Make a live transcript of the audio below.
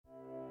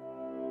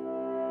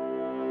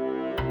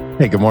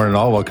Hey, good morning,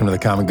 all. Welcome to the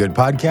Common Good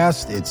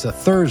Podcast. It's a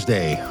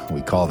Thursday.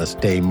 We call this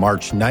day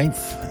March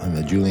 9th on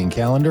the Julian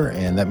calendar,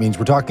 and that means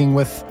we're talking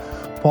with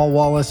Paul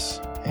Wallace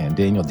and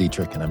Daniel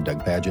Dietrich, and I'm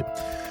Doug Padgett.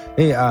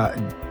 Hey,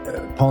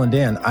 Paul and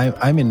Dan,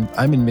 I'm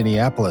in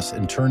Minneapolis,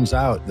 and turns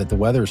out that the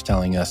weather is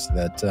telling us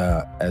that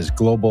as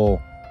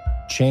global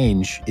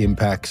change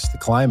impacts the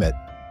climate,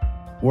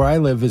 where I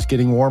live is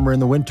getting warmer in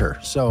the winter.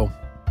 So,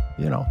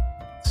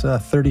 it's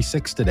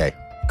 36 today.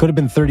 Could have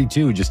been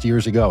 32 just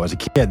years ago. As a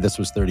kid, this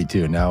was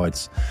 32. Now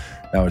it's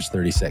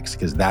 36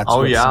 because that's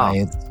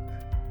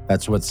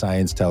what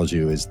science tells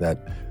you, is that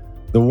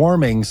the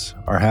warmings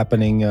are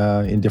happening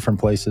in different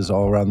places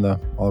all around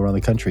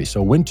the country.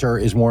 So winter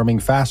is warming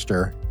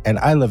faster, and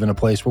I live in a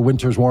place where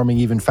winter is warming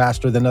even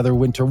faster than other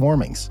winter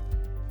warmings.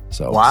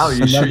 So wow,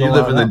 you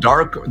live in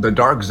the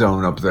dark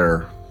zone up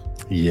there.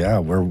 Yeah,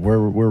 we're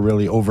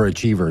really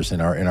overachievers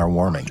in our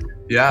warming.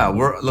 Yeah,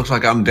 looks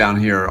like I'm down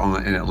here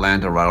in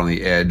Atlanta, right on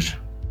the edge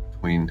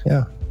between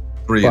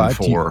 3 and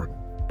 4.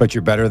 But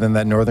you're better than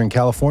that Northern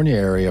California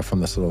area from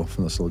this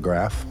little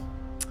graph.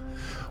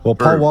 Well,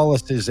 Paul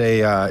Wallace is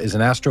an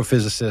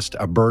astrophysicist,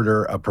 a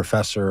birder, a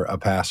professor, a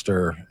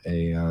pastor,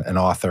 an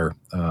author,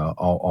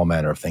 all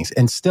manner of things,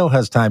 and still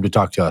has time to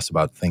talk to us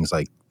about things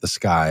like the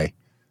sky,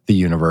 the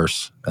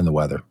universe, and the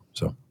weather.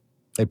 So,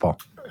 hey, Paul.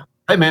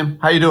 Hey, man.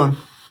 How you doing?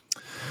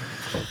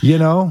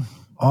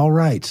 All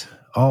right.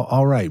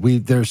 All right.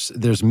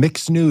 There's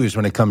mixed news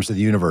when it comes to the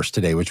universe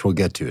today, which we'll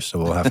get to. So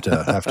we'll have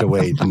to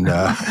wait and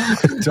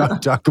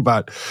talk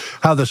about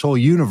how this whole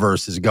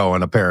universe is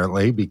going,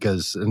 apparently,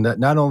 because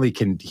not only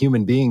can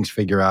human beings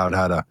figure out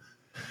how to,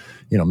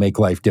 make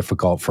life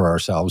difficult for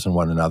ourselves and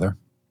one another,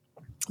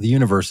 the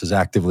universe is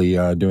actively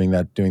doing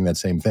that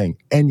same thing,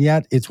 and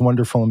yet it's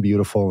wonderful and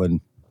beautiful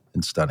and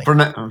stunning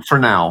for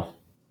now.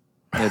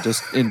 Yeah,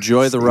 just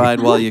enjoy the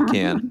ride while you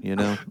can,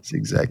 That's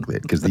exactly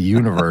it, because the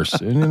universe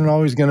isn't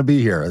always going to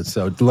be here.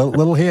 So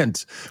little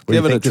hint.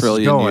 Give it a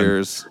trillion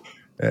years.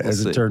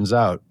 As it turns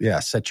out,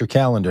 set your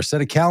calendar. Set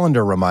a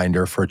calendar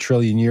reminder for a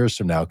trillion years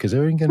from now, because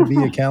there ain't going to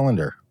be a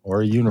calendar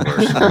or a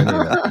universe.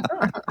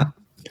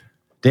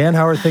 Dan,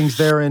 how are things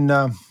there in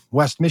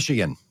West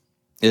Michigan?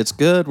 It's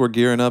good. We're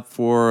gearing up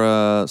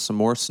for some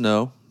more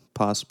snow.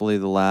 Possibly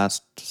the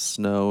last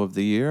snow of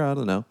the year. I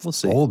don't know. We'll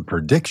see. Bold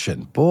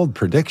prediction. Well,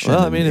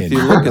 I mean, if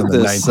you look at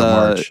this,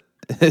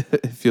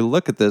 if you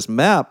look at this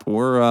map,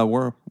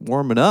 we're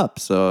warming up.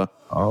 So.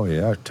 Oh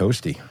yeah,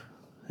 toasty.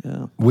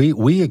 Yeah.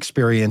 We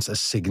experience a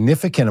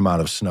significant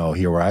amount of snow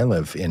here where I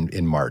live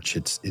in March.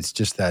 It's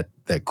just that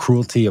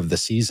cruelty of the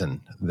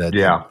season that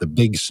the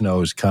big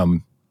snows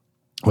come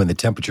when the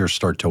temperatures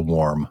start to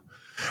warm.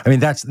 I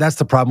mean, that's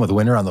the problem with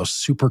winter on those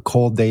super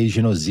cold days,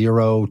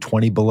 0,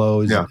 20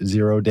 below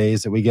zero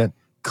days that we get.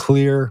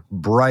 Clear,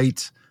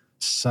 bright,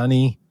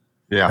 sunny,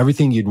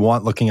 everything you'd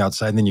want looking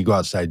outside. And then you go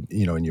outside,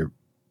 and you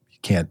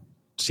can't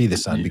see the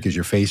sun because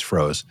your face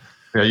froze.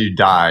 Yeah, you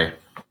die.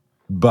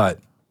 But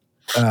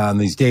on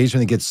these days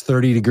when it gets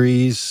 30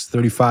 degrees,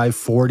 35,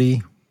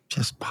 40,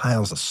 just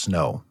piles of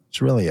snow.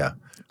 It's really a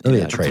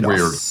trade-off.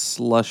 Weird.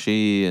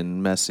 Slushy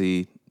and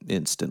messy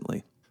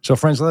instantly. So,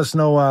 friends, let us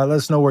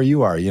know where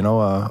you are.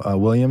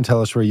 William,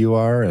 tell us where you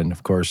are, and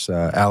of course,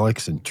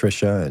 Alex and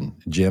Trisha and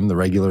Jim, the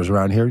regulars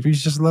around here. You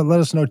just let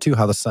us know too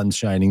how the sun's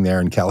shining there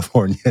in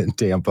California and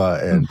Tampa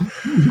and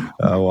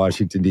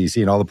Washington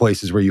D.C. and all the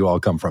places where you all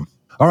come from.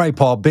 All right,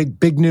 Paul.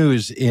 Big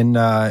news in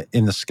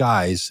the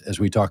skies as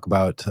we talk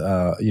about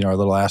our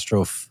little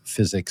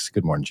astrophysics.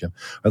 Good morning, Jim.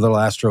 Our little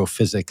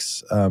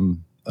astrophysics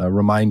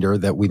reminder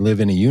that we live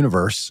in a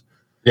universe.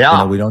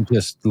 Yeah, we don't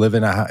just live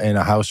in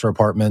a house or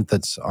apartment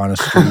that's on a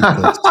street,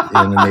 that's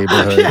in a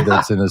neighborhood,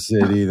 that's in a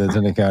city, that's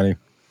in a county.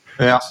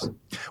 Yeah.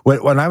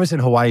 When I was in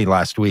Hawaii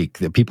last week,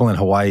 the people in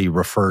Hawaii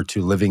refer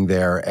to living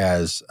there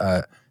as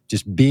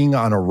just being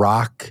on a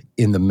rock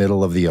in the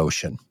middle of the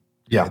ocean.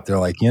 Yeah. Right? They're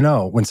like,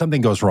 when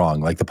something goes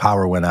wrong, like the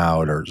power went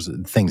out or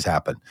things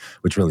happen,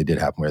 which really did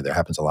happen where there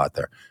happens a lot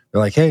there.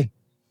 They're like, hey,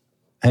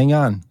 hang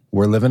on,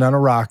 we're living on a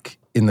rock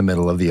in the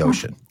middle of the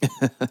ocean.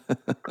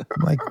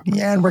 I'm like,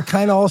 and we're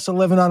kind of also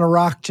living on a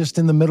rock just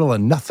in the middle of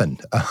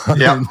nothing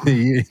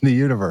in the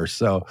universe.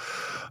 So,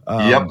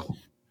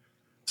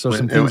 so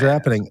some things are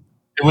happening.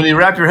 When you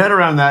wrap your head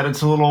around that,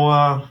 it's a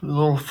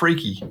little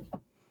freaky.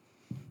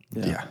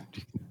 Yeah.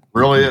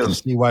 Really you is. can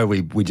see why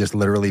we just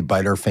literally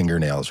bite our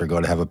fingernails or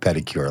go to have a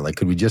pedicure. Like,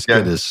 could we just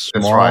get as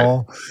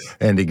small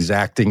and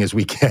exacting as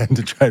we can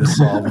to try to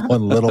solve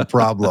one little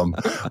problem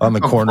on the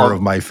corner of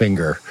my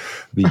finger?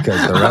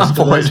 Because the rest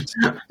of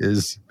it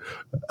is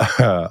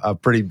a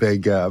pretty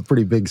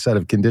big set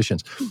of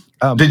conditions.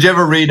 Did you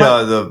ever read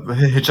the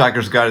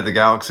Hitchhiker's Guide to the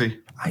Galaxy?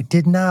 I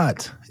did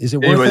not. Is it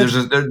worth anyway?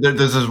 it?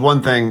 There's this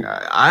one thing.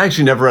 I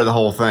actually never read the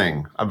whole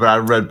thing, but I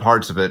read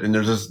parts of it. And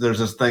there's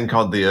this thing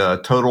called the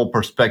total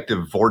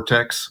perspective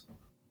vortex.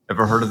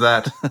 Ever heard of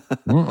that?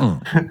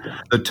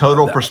 The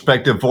total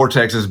perspective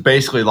vortex is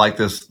basically like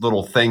this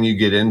little thing you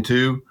get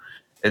into.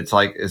 It's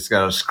like it's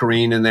got a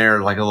screen in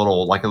there, like a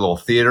little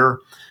theater,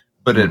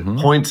 but it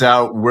points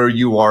out where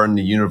you are in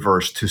the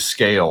universe to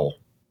scale.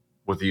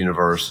 with the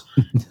universe,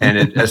 and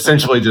it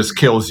essentially just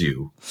kills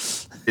you.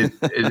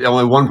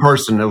 Only one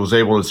person that was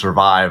able to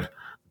survive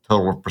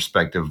total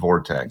perspective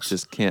vortex.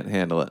 Just can't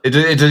handle it.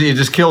 It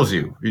just kills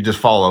you. You just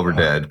fall over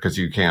dead because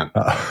you can't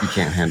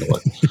handle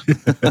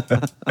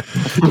it.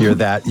 You're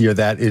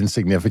that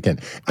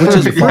insignificant. Which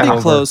is pretty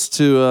close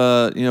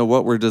to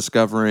what we're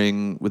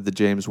discovering with the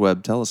James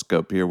Webb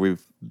Telescope here.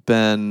 We've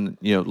been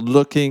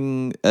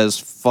looking as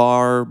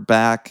far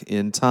back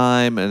in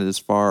time and as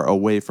far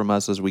away from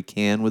us as we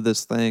can with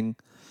this thing,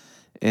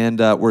 and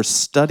we're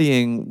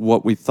studying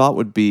what we thought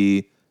would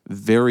be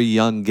very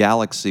young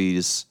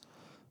galaxies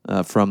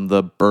from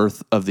the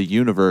birth of the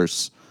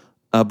universe,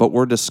 but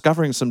we're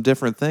discovering some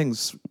different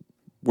things.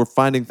 We're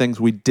finding things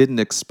we didn't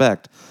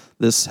expect.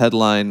 This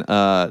headline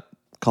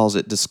calls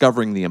it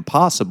 "Discovering the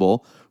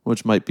Impossible,"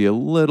 which might be a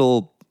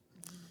little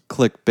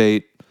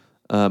clickbait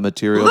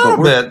material.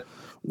 But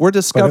we're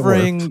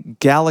discovering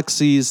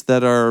galaxies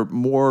that are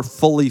more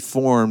fully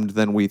formed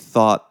than we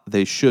thought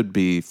they should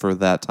be for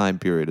that time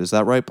period. Is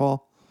that right,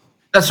 Paul?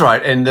 That's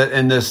right. And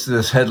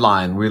this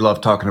headline, we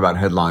love talking about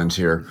headlines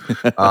here.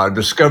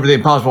 Discover the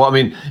impossible. I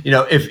mean,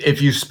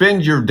 if you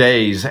spend your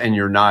days and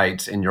your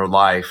nights in your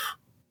life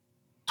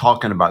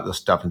talking about this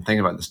stuff and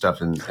thinking about this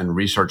stuff and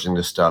researching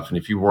this stuff, and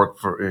if you work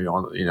for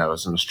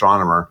as an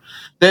astronomer,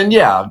 then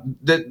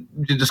that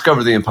you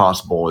discover the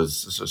impossible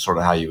is sort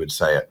of how you would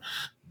say it.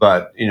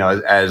 But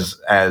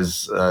as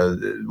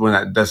when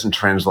that doesn't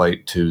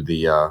translate to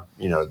the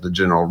the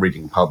general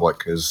reading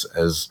public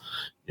as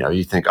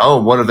you think,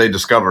 oh, what have they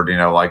discovered?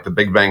 Like the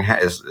Big Bang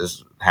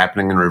is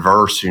happening in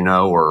reverse,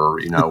 or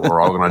we're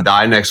all going to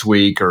die next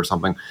week or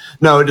something.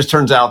 No, it just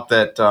turns out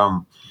that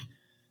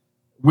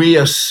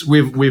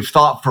we've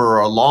thought for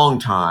a long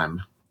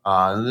time,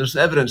 and there's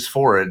evidence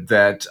for it,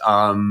 that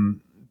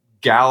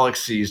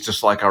galaxies,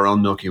 just like our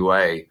own Milky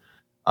Way,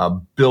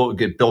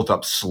 get built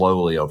up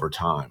slowly over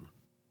time.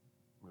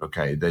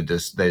 Okay,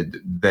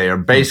 they are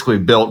basically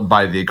built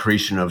by the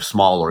accretion of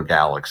smaller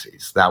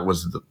galaxies. That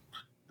was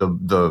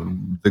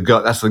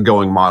that's the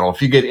going model.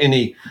 If you get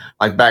any,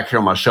 like back here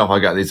on my shelf, I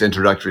got these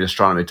introductory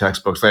astronomy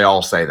textbooks. They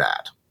all say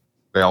that.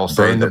 They all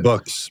say burn the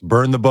books.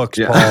 Burn the books,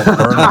 yeah. Paul.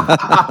 Burn them.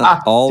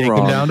 All Take wrong.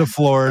 them down to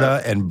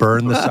Florida and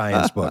burn the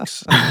science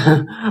books.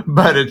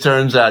 But it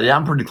turns out,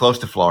 I'm pretty close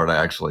to Florida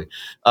actually.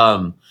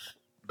 But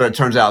it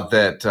turns out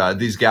that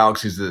these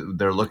galaxies that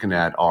they're looking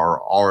at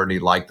are already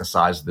like the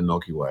size of the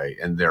Milky Way,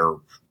 and they're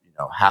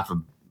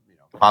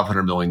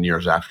 500 million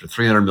years after,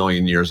 300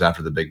 million years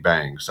after the Big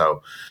Bang.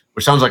 So,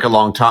 which sounds like a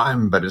long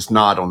time, but it's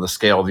not on the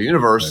scale of the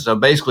universe. Right. So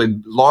basically,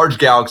 large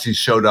galaxies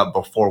showed up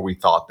before we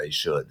thought they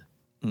should.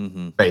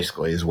 Mm-hmm.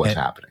 Basically, is what's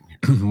happening.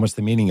 What's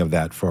the meaning of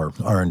that for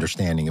our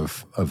understanding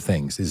of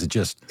things? Is it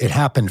just it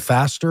happened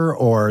faster,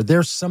 or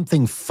there's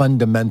something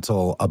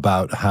fundamental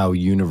about how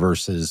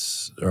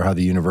universes or how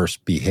the universe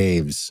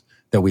behaves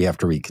that we have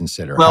to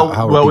reconsider?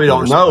 Well, we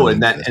don't know,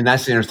 and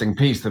that's the interesting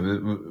piece.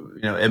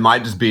 It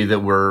might just be that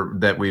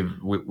we've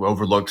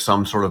overlooked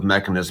some sort of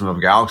mechanism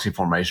of galaxy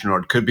formation, or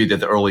it could be that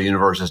the early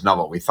universe is not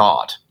what we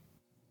thought.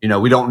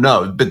 We don't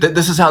know, but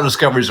this is how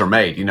discoveries are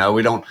made.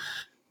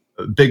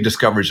 Big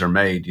discoveries are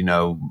made.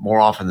 More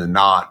often than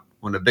not,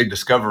 when a big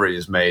discovery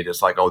is made,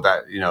 it's like,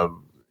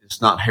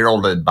 it's not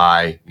heralded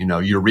by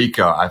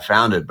Eureka, I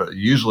found it, but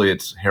usually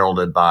it's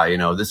heralded by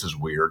this is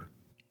weird.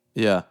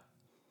 Yeah.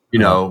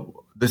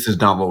 This is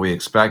not what we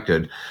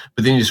expected.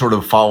 But then you sort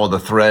of follow the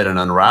thread and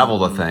unravel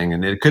the thing.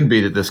 And it could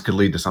be that this could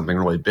lead to something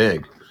really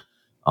big.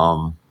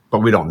 But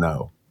we don't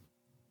know.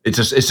 It's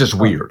just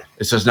weird.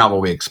 It's just not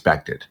what we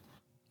expected.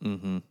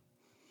 Mm-hmm.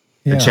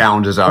 Yeah. It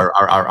challenges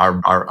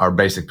our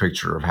basic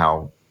picture of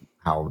how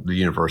the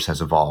universe has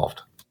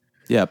evolved.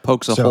 Yeah, it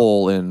pokes a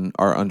hole in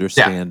our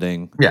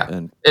understanding. Yeah.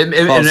 And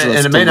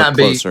it may not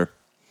be closer.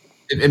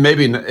 It may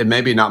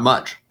be not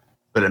much.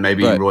 But it may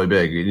be really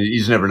big. You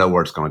just never know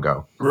where it's going to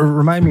go.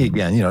 Remind me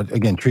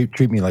again.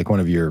 Treat me like one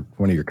of your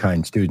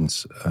kind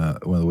students.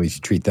 One of the ways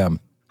you treat them.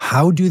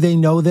 How do they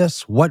know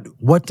this?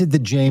 What did the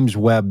James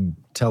Webb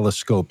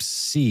Telescope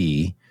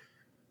see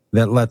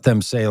that let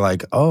them say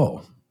like,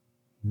 oh,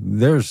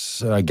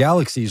 there's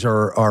galaxies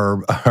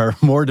are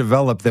more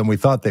developed than we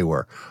thought they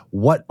were?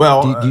 What?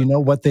 Do you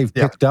know what they've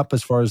picked up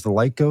as far as the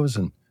light goes?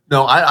 And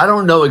no, I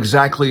don't know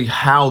exactly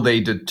how they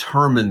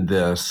determined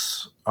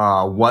this.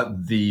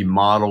 What the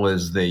model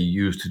is they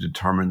use to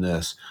determine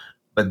this,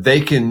 but they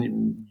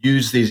can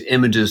use these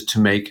images to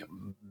make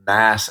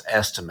mass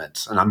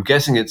estimates. And I'm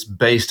guessing it's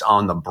based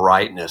on the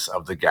brightness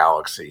of the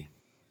galaxy.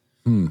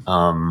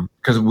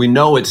 Because we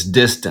know its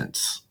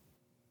distance.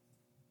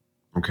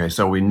 Okay,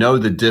 so we know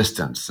the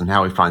distance, and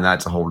how we find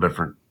that's a whole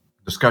different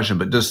discussion,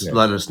 but just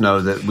let us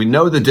know that we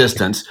know the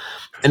distance.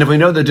 And if we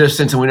know the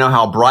distance and we know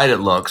how bright it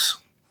looks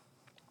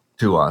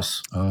to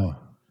us,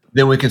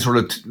 then we can sort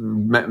of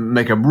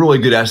make a really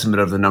good estimate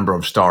of the number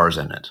of stars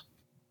in it,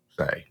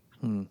 say.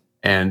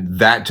 And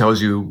that tells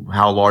you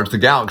how large the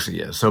galaxy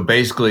is. So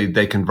basically,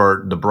 they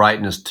convert the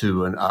brightness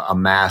to a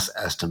mass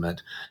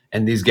estimate.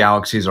 And these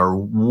galaxies are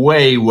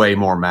way, way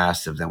more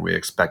massive than we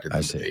expected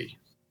them to be.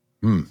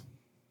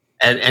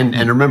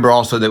 And remember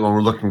also that when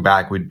we're looking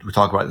back, we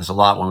talk about this a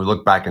lot. When we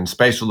look back in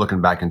space, we're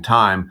looking back in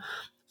time.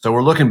 So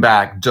we're looking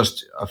back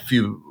just a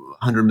few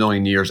 100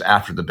 million years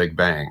after the Big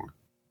Bang.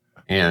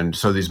 And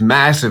so these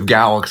massive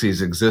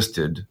galaxies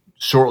existed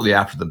shortly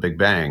after the Big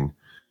Bang.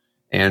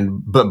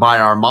 But by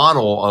our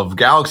model of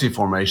galaxy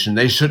formation,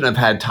 they shouldn't have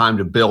had time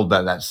to build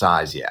that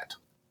size yet.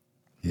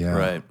 Yeah.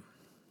 Right.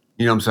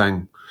 You know what I'm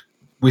saying?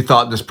 We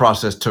thought this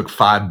process took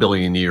 5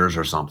 billion years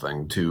or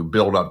something to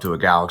build up to a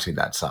galaxy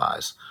that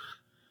size.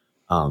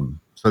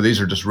 So these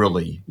are just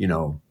really,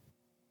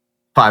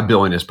 5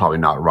 billion is probably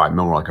not right,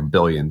 more like a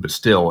billion, but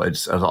still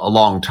it's a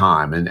long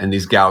time. And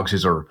these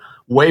galaxies are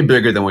way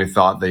bigger than we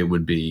thought they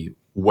would be,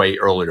 way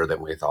earlier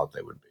than we thought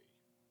they would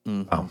be.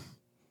 Mm-hmm.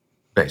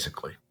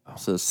 Basically.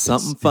 So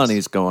something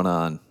funny's going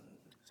on.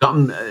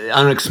 Something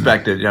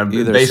unexpected.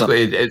 Either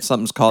basically,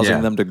 something's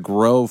causing them to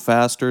grow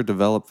faster,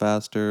 develop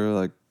faster,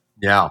 like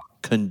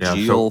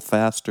congeal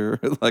faster,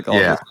 like all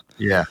this.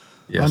 Yeah.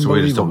 So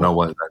we just don't know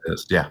what that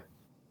is. Yeah.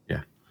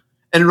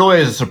 And it really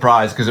is a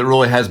surprise because it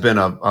really has been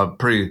a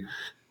pretty,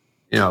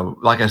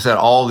 like I said,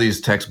 all these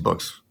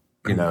textbooks,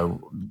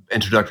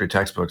 introductory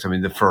textbooks. I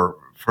mean, for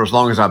as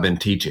long as I've been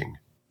teaching,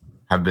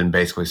 have been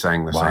basically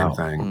saying the same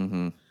thing.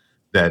 Mm-hmm.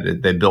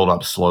 That they build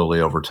up slowly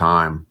over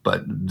time.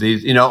 But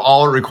these,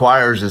 all it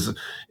requires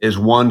is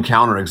one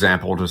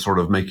counterexample to sort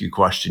of make you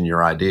question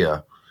your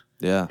idea.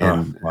 Yeah.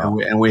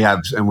 And we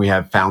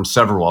have found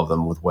several of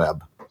them with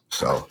Webb.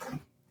 So,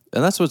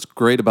 and that's what's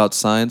great about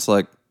science.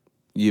 Like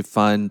you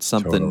find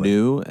something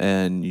new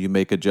and you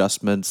make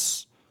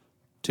adjustments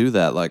to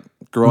that. Like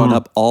growing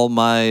up, all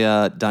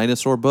my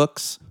dinosaur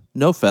books,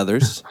 no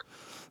feathers.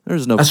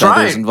 There's no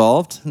feathers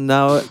involved.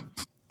 Now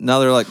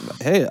they're like,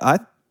 hey,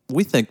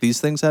 we think these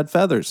things had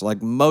feathers,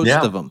 like most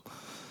of them.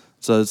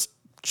 So it's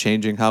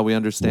changing how we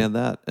understand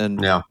that.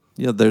 And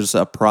there's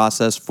a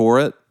process for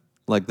it.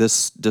 Like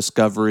this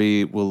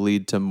discovery will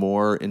lead to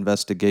more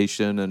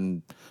investigation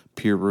and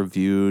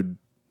peer-reviewed,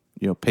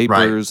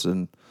 papers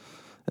and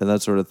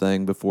that sort of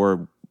thing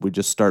before we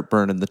just start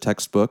burning the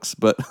textbooks.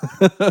 But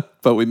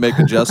but we make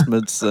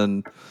adjustments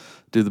and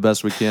do the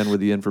best we can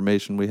with the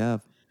information we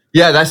have.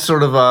 Yeah, that's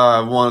sort of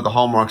one of the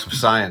hallmarks of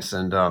science,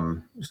 and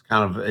it's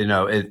kind of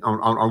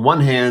on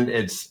one hand,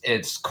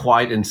 it's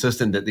quite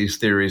insistent that these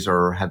theories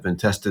have been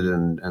tested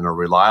and are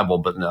reliable,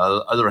 but on the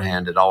other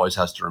hand, it always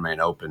has to remain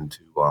open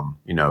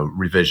to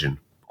revision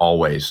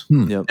always.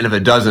 Yep. And if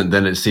it doesn't,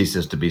 then it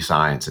ceases to be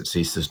science. It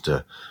ceases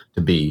to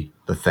be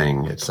the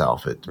thing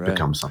itself. It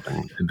becomes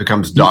something. It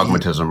becomes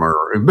dogmatism,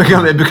 or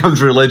it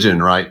becomes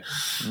religion, right?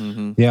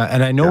 Mm-hmm. Yeah,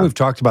 and I know we've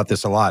talked about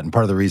this a lot, and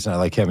part of the reason I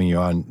like having you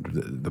on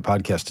the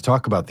podcast to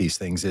talk about these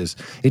things is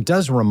it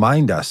does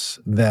remind us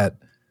that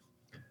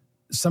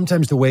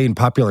sometimes the way in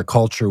popular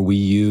culture we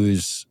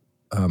use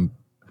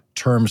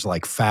terms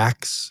like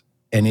facts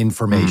and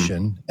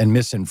information and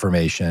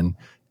misinformation,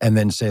 and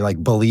then say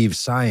like believe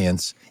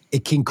science,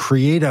 it can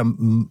create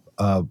an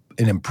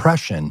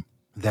impression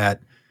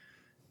that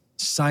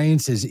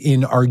science is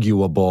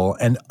inarguable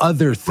and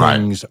other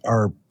things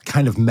are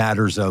kind of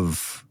matters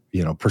of,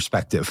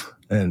 perspective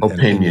and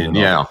opinion.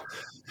 Yeah.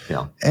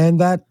 And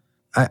that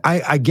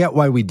I get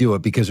why we do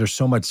it, because there's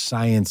so much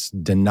science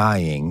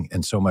denying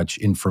and so much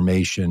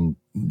information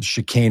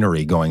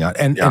chicanery going on,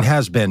 and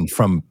has been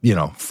from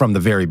the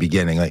very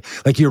beginning.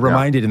 Like you're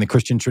reminded in the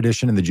Christian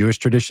tradition and the Jewish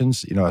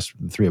traditions, us,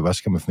 the three of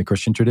us coming from the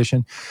Christian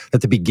tradition,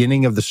 that the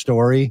beginning of the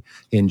story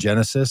in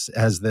Genesis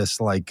has this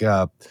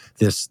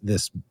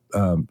this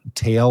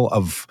tale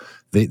of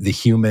the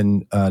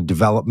human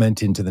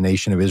development into the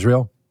nation of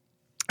Israel.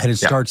 And it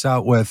starts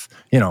out with,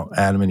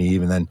 Adam and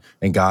Eve,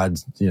 and God,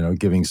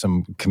 giving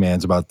some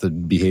commands about the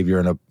behavior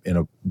in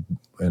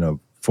a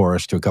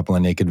forest to a couple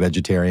of naked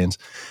vegetarians.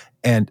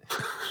 And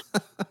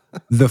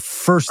the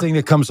first thing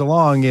that comes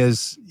along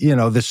is,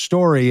 the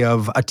story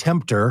of a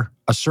tempter,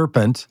 a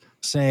serpent,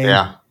 saying,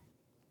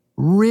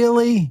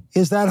 really?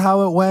 Is that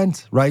how it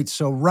went? Right?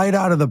 So right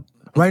out of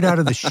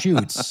the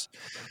chutes,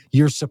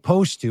 you're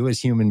supposed to,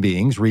 as human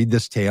beings, read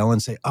this tale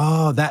and say,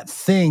 oh, that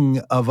thing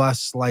of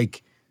us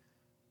like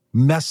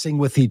messing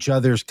with each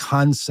other's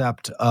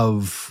concept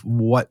of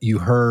what you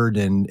heard,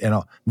 and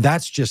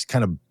that's just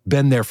kind of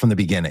been there from the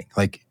beginning.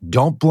 Like,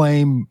 don't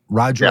blame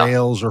Roger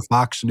Ailes or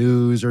Fox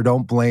News, or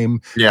don't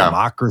blame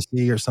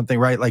democracy or something,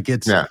 right? Like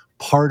it's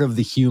part of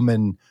the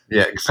human,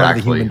 part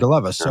of the human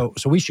dilemma. So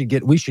we should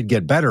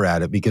get better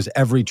at it, because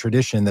every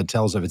tradition that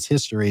tells of its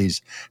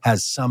histories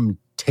has some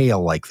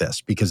tale like this,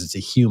 because it's a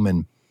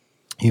human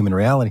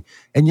reality.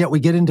 And yet we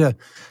get into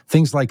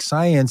things like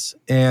science,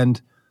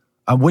 and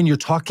when you're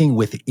talking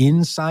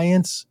within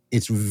science,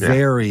 it's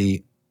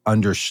very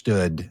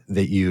understood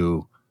that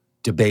you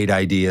debate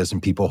ideas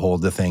and people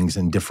hold to things,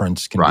 and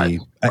difference can be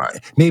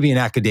maybe in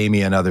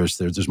academia and others.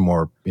 There's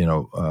more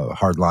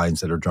hard lines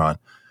that are drawn,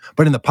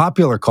 but in the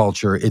popular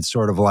culture, it's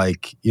sort of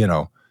like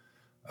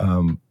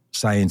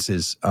science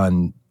is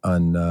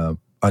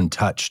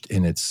untouched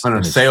in its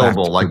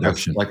unassailable,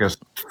 like a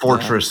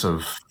fortress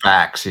of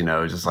facts.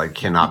 Just like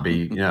cannot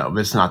be.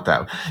 It's not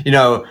that.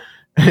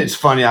 It's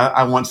funny.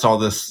 I once saw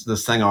this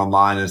thing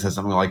online, and it says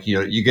something like,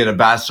 you get a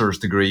bachelor's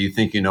degree, you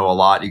think you know a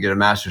lot. You get a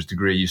master's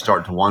degree, you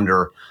start to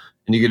wonder,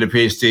 and you get a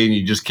PhD, and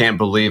you just can't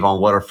believe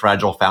on what a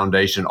fragile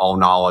foundation all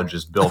knowledge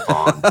is built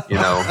on.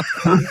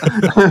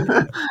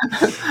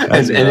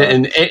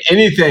 And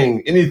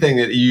anything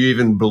that you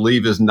even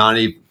believe is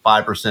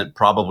 95%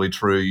 probably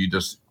true, you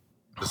just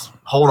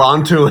hold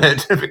on to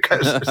it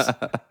because.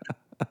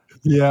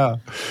 Yeah.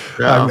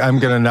 I'm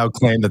going to now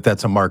claim that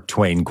that's a Mark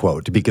Twain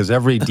quote, because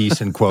every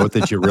decent quote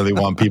that you really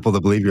want people to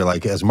believe, you're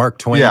like, as Mark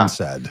Twain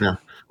said. Yeah.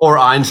 Or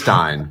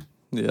Einstein.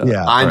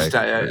 Yeah.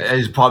 Einstein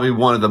is probably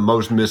one of the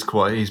most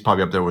misquoted. He's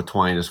probably up there with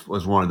Twain.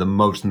 Was one of the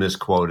most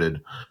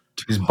misquoted.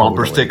 These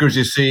bumper stickers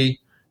you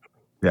see.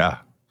 Yeah.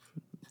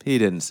 He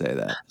didn't say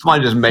that.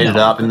 Somebody just made it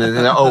up. And then,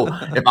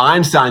 if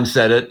Einstein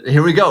said it,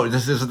 here we go.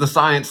 This is the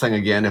science thing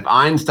again. If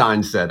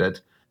Einstein said it,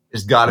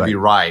 it's got to be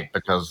right,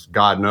 because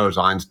God knows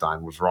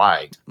Einstein was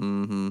right.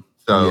 Mm-hmm.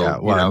 So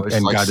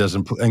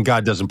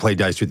God doesn't play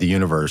dice with the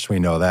universe. We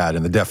know that.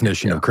 And the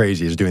definition of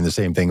crazy is doing the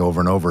same thing over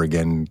and over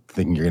again,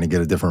 thinking you're going to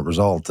get a different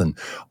result. And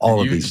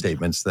all of these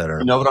statements that are,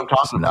 you know what I'm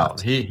talking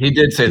about. He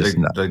did say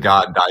the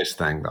God dice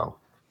thing, though.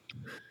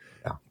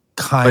 Yeah,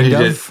 kind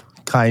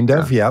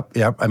of.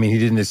 Yep. I mean, he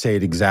didn't say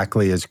it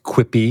exactly as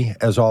quippy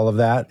as all of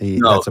that.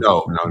 No.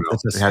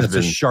 It's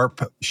a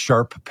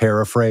sharp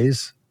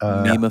paraphrase.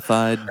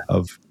 Memified.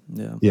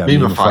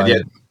 Memified. Yeah,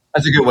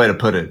 that's a good way to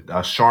put it.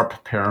 A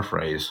sharp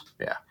paraphrase.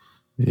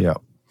 Yeah.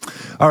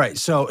 All right.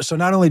 So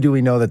not only do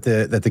we know that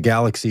the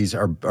galaxies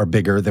are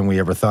bigger than we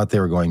ever thought they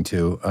were going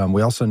to,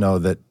 we also know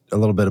that a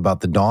little bit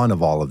about the dawn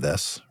of all of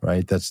this.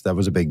 Right. That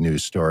was a big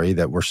news story,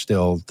 that we're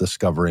still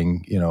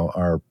discovering,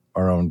 our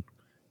own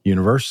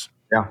universe.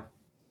 Yeah.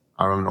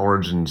 Our own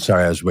origins.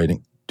 Sorry, I was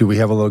waiting. Do we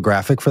have a little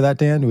graphic for that,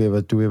 Dan? Do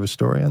we have a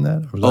story on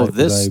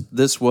that?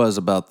 This was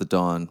about the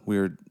dawn.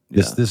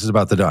 This is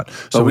about the dawn.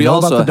 So we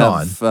also about the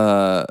have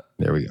dawn.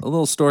 There we go. A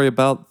little story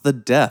about the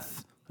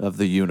death of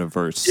the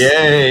universe.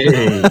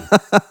 Yay!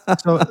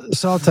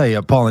 So I'll tell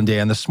you, Paul and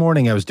Dan, this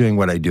morning I was doing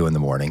what I do in the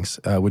mornings,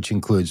 which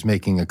includes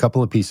making a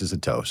couple of pieces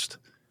of toast,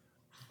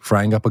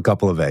 frying up a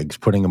couple of eggs,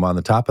 putting them on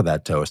the top of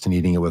that toast, and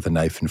eating it with a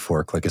knife and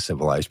fork like a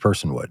civilized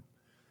person would.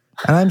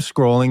 And I'm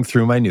scrolling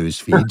through my news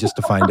feed just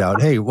to find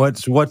out, hey,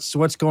 what's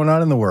going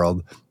on in the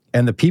world?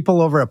 And the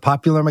people over at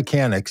Popular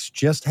Mechanics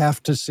just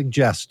have to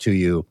suggest to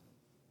you,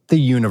 the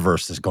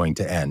universe is going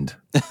to end,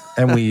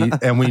 and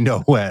we know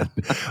when.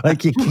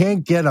 Like, you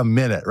can't get a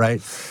minute,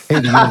 right? Hey,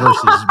 the universe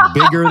is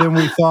bigger than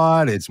we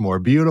thought. It's more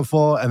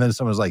beautiful, and then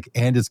someone's like,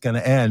 and it's going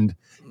to end,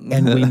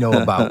 and we know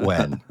about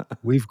when.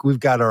 We've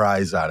got our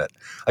eyes on it.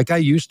 Like, I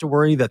used to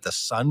worry that the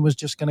sun was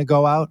just going to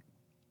go out,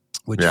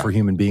 which for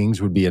human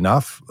beings would be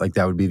enough. Like,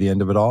 that would be the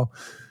end of it all.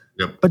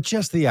 Yep. But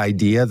just the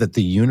idea that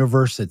the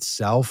universe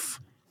itself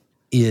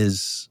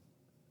is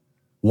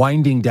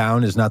winding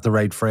down is not the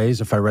right phrase,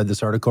 if I read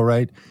this article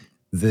right.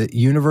 The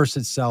universe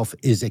itself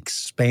is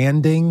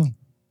expanding,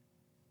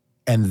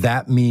 and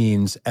that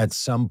means at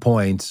some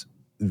point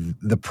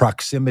the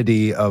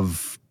proximity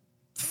of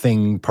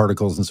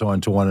particles and so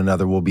on to one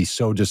another will be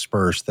so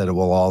dispersed that it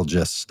will all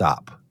just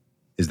stop.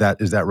 Is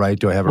that right?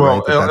 Do I have it right?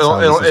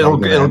 It'll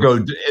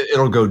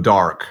go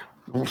dark.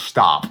 It won't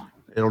stop.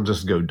 It'll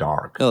just go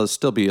dark. There'll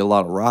still be a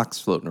lot of rocks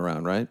floating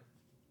around, right?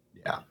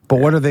 Yeah. But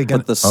what are they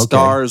going to? But the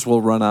stars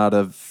will run out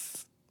of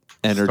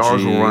energy.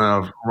 Stars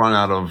will run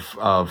out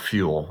of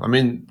fuel. I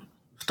mean,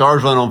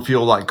 stars run on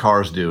fuel like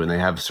cars do, and they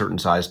have certain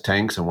size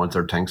tanks. And once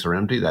their tanks are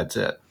empty, that's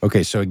it.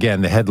 Okay, so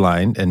again, the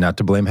headline, and not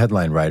to blame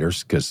headline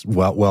writers, because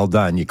well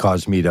done, you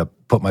caused me to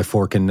put my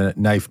fork and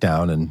knife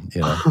down and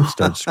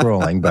start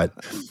scrolling. But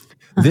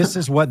this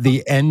is what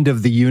the end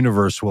of the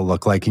universe will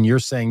look like, and you're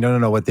saying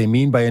no. What they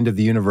mean by end of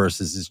the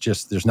universe is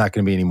just there's not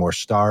going to be any more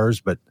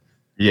stars, but.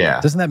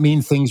 Yeah. Doesn't that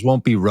mean things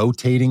won't be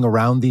rotating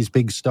around these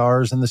big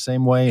stars in the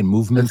same way, and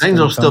movements? Things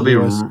will still be.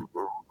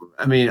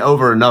 I mean,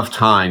 over enough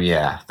time,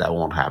 that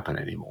won't happen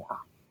anymore.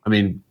 I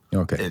mean,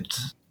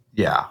 it's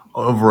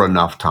over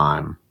enough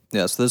time.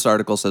 Yeah. So this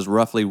article says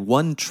roughly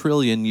 1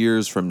 trillion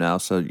years from now.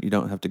 So you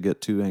don't have to get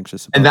too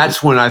anxious about. And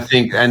that's when I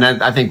think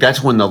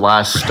that's when the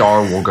last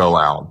star will go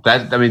out.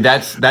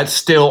 That's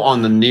still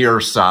on the near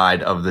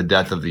side of the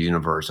death of the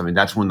universe. I mean,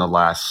 that's when the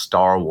last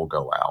star will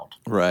go out.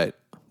 Right.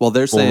 Well,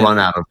 they're saying we'll run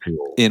out of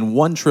fuel. In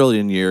 1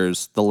 trillion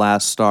years, the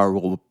last star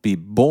will be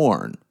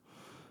born.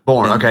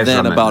 And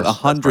then about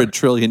 100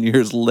 trillion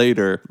years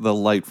later, the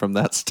light from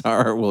that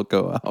star will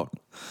go out.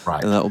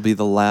 Right. And that will be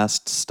the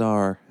last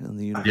star in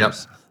the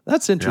universe. Yep.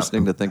 That's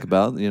interesting to think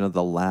about,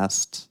 the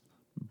last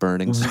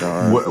burning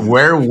star.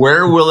 Where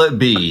will it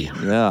be?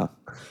 Yeah.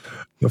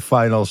 The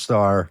final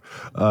star.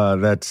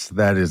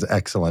 That is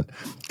excellent.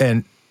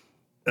 And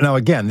now,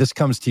 again, this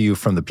comes to you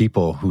from the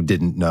people who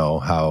didn't know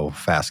how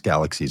fast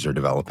galaxies are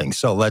developing.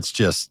 So let's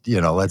just,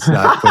 let's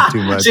not put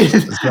too much.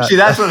 See,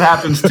 that's what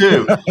happens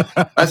too.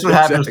 That's what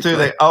happens too.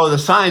 The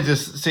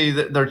scientists,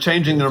 they're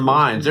changing their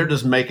minds. They're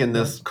just making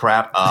this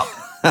crap up.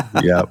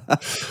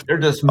 Yep. They're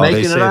just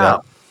making it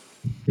up.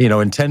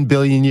 in 10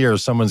 billion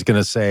years, someone's going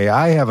to say,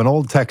 I have an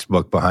old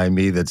textbook behind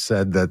me that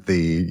said that the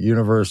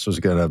universe was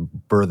going to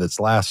birth its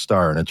last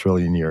star in a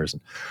trillion years.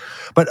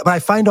 But I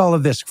find all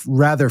of this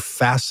rather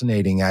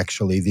fascinating,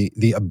 actually,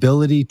 the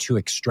ability to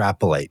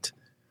extrapolate,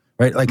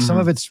 right? Like some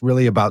of it's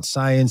really about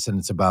science, and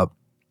it's about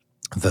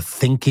the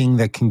thinking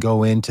that can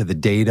go into the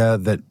data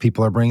that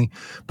people are bringing.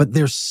 But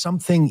there's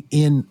something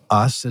in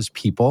us as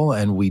people,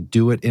 and we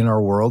do it in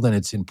our world, and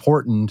it's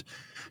important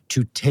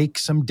to take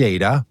some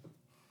data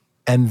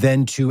and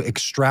then to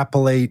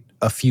extrapolate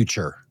a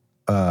future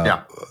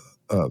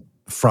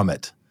from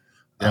it.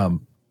 Yeah.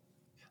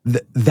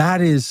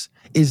 That is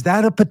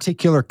that a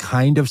particular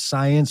kind of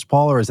science,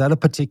 Paul, or is that a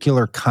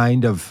particular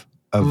kind of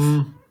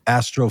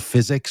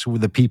astrophysics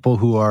with the people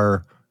who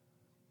are,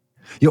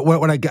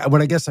 what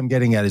I guess I'm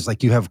getting at is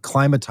like you have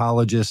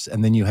climatologists,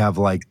 and then you have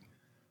like,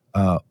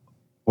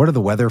 what are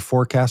the weather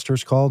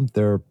forecasters called?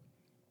 They're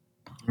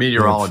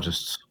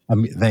meteorologists.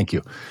 Thank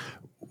you.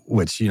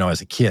 Which,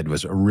 as a kid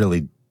was a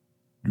really,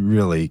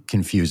 really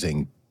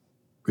confusing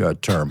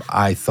term.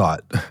 I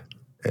thought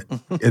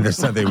in the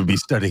sense they would be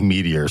studying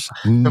meteors.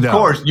 No. Of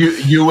course,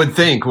 you would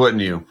think,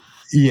 wouldn't you?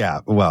 Yeah.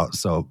 Well,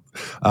 so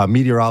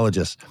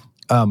meteorologists,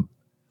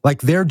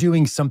 like they're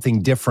doing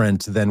something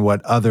different than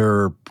what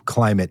other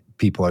climate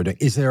people are doing.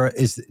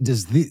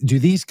 Do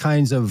these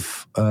kinds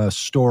of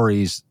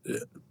stories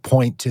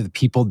point to the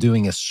people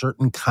doing a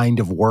certain kind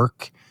of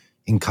work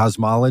in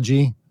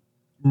cosmology?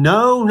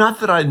 No, not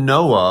that I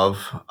know of.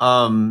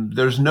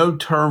 There's no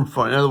term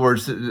for, in other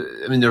words,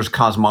 I mean, there's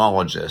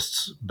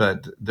cosmologists,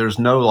 but there's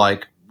no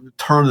like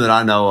term that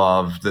I know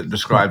of that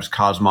describes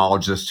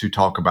cosmologists who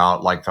talk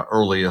about like the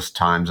earliest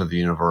times of the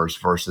universe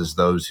versus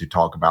those who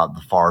talk about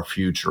the far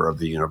future of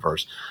the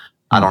universe.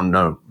 I don't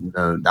know.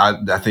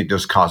 I think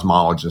there's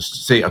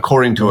cosmologists. See,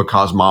 according to a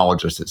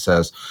cosmologist, it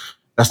says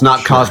that's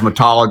not not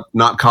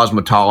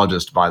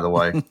cosmetologist, by the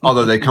way,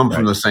 although they come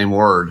from the same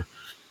word.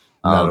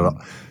 Not at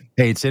all.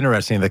 Hey, it's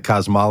interesting that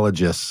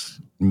cosmologists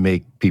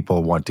make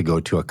people want to go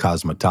to a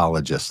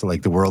cosmetologist.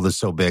 Like the world is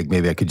so big,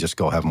 maybe I could just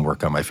go have them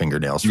work on my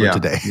fingernails for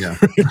today. Yeah.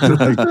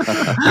 Like,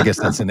 I guess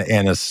that's not an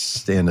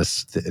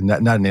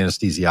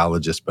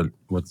anesthesiologist, but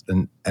what's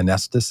an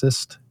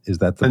anesthetist? Is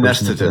that the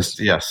anesthetist?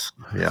 Yes.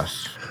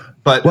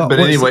 But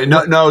anyway,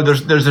 no.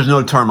 There's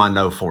no term I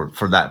know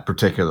for that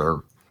particular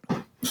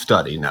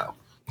study. No.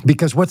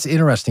 Because what's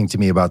interesting to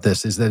me about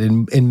this is that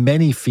in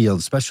many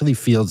fields, especially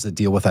fields that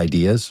deal with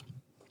ideas,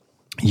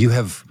 you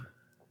have,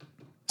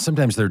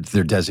 sometimes they're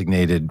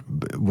designated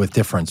with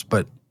difference,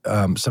 but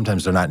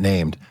sometimes they're not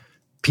named.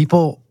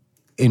 People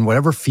in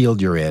whatever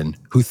field you're in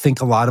who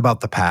think a lot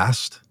about the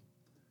past,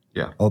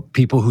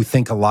 people who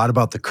think a lot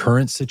about the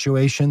current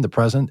situation, the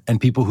present, and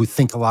people who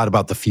think a lot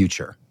about the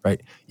future, right?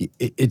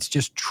 It's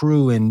just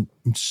true in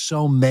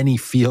so many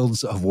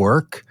fields of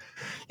work.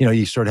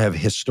 You sort of have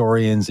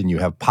historians and you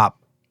have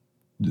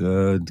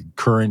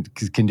current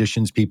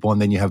conditions people,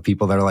 and then you have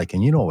people that are like,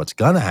 and what's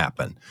going to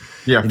happen.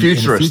 Yeah,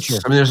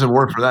 futurists. I mean, there's a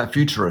word for that,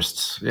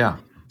 futurists. Yeah.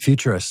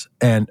 Futurists.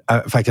 And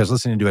in fact, I was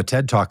listening to a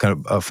TED talk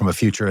from a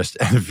futurist,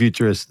 and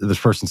this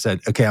person said,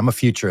 okay, I'm a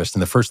futurist,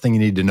 and the first thing you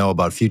need to know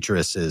about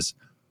futurists is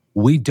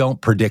we don't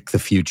predict the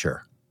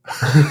future.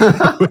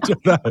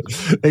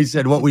 They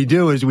said what we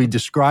do is we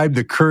describe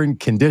the current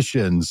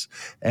conditions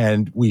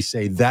and we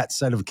say that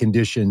set of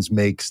conditions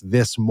makes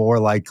this more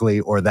likely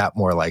or that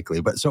more likely.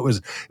 But so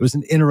it was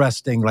an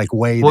interesting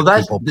way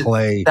that people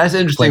play. That's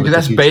interesting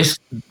because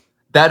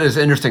that is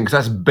interesting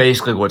because that's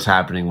basically what's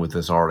happening with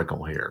this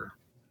article here.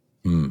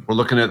 We're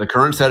looking at the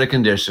current set of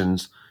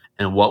conditions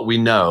and what we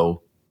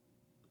know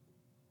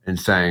and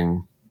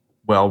saying,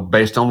 well,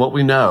 based on what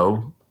we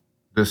know,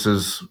 this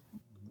is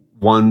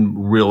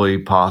one really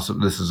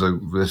possible. This is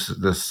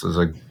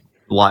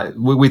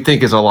we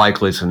think is a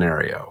likely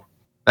scenario.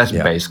 That's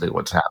basically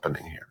what's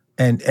happening here.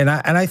 And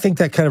I think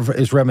that kind of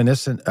is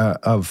reminiscent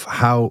of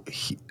how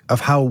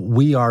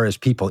we are as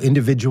people,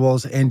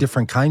 individuals and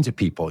different kinds of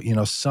people.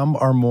 Some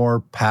are more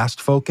past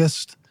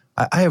focused.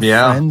 I have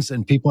friends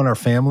and people in our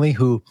family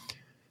who,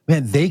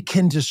 man, they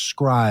can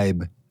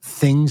describe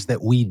things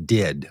that we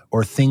did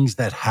or things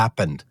that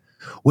happened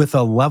with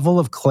a level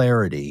of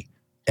clarity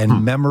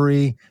and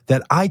memory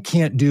that I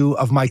can't do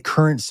of my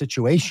current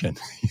situation.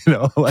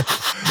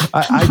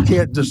 I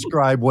can't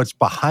describe what's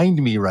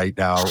behind me right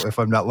now if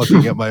I'm not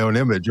looking at my own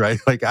image, right?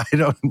 Like I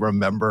don't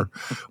remember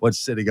what's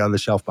sitting on the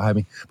shelf behind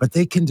me, but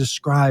they can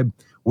describe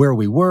where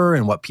we were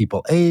and what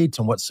people ate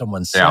and what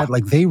someone said. Yeah.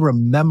 Like they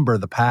remember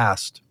the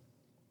past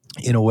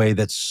in a way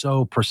that's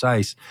so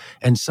precise.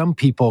 And some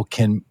people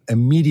can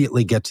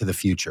immediately get to the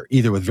future,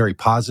 either with very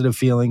positive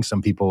feelings.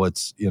 Some people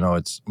it's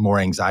more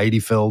anxiety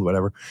filled,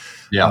 whatever.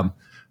 Yeah.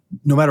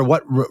 No matter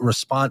what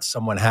response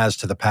someone has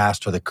to the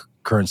past or the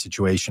current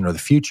situation or the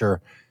future,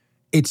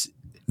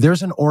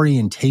 there's an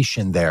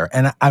orientation there.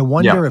 And I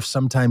wonder if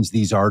sometimes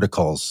these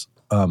articles,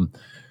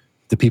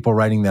 the people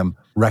writing them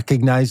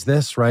recognize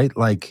this, right?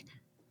 Like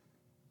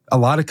a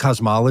lot of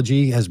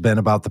cosmology has been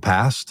about the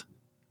past.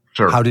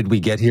 Sure. How did we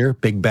get here?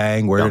 Big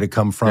Bang, where did it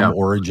come from?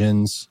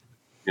 Origins.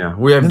 Yeah,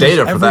 we have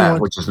data for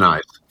that, which is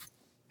nice.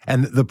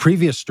 And the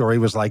previous story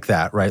was like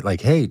that, right?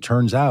 Like, hey,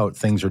 turns out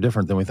things are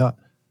different than we thought.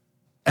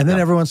 And then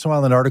every once in a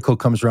while, an article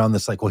comes around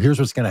that's like, well, here's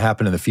what's going to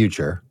happen in the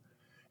future.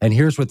 And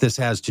here's what this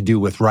has to do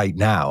with right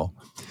now.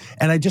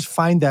 And I just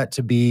find that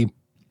to be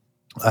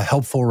a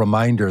helpful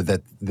reminder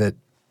that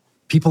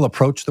people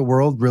approach the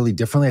world really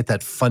differently at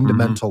that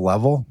fundamental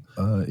level.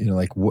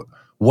 Like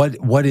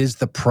what is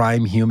the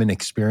prime human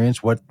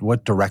experience?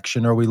 What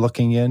direction are we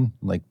looking in?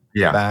 Like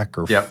back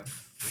or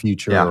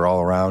future or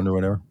all around or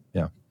whatever.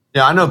 Yeah.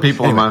 Yeah, I know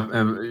people in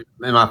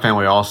my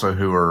family also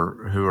who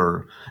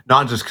are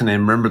not just can they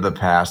remember the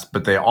past,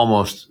 but they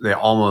almost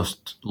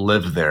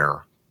live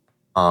there.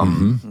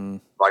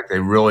 Like they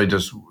really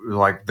just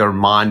like their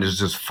mind is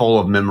just full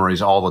of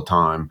memories all the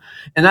time,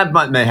 and that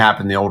may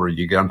happen the older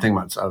you get. I'm thinking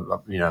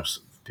about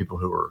people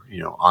who are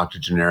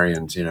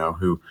octogenarians,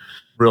 who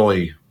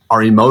really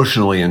are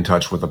emotionally in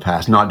touch with the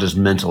past, not just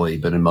mentally,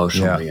 but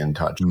emotionally in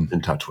touch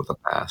with the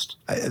past.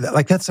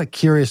 That's a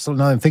curious.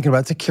 Now I'm thinking about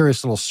it's a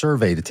curious little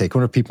survey to take. I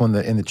wonder if people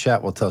in the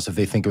chat will tell us if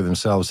they think of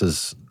themselves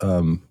as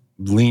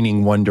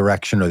leaning one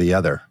direction or the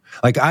other.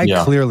 Like I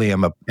clearly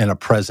am in a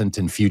present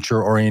and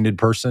future oriented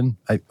person.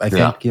 I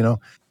think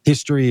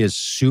history is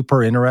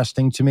super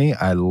interesting to me.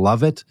 I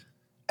love it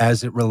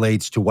as it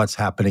relates to what's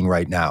happening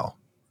right now.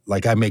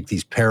 Like I make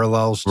these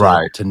parallels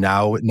to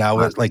now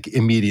like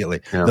immediately.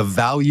 Yeah. The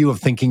value of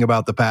thinking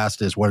about the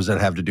past is what does that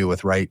have to do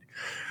with right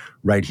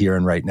here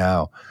and right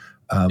now?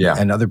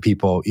 And other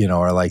people,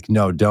 are like,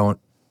 no, don't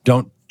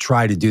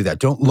try to do that.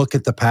 Don't look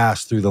at the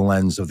past through the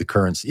lens of the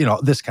current,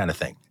 this kind of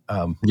thing.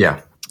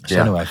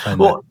 Anyway, I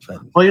find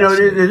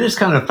it is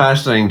kind of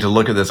fascinating to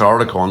look at this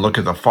article and look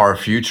at the far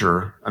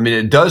future. I mean,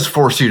 it does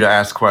force you to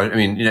ask questions. I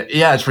mean,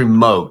 it's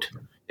remote.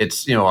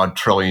 It's, a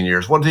trillion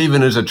years. What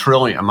even is a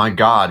trillion? Oh my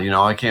God,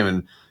 I can't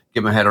even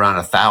get my head around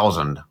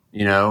 1,000,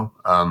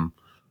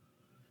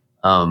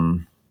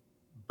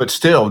 but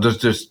still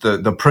just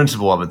the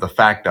principle of it, the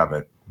fact of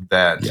it,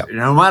 that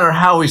no matter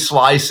how we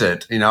slice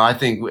it, I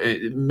think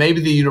maybe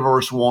the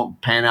universe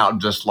won't pan out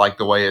just like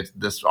the way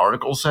this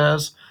article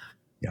says.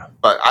 Yeah.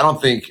 But I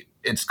don't think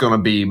it's going to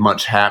be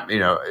much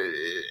happy.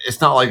 It's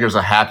not like there's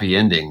a happy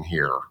ending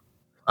here.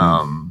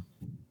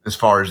 As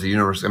far as the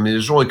universe, I mean,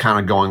 it's really kind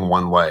of going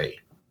one way.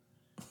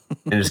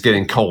 And it's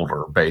getting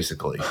colder,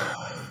 basically,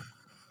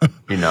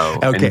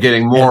 and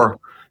getting more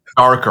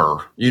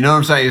darker. You know what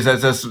I'm saying?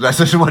 That's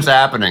just what's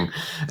happening.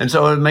 And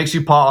so it makes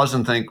you pause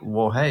and think,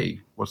 well, hey,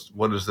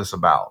 what is this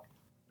about?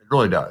 It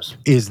really does.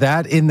 Is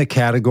that in the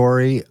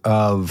category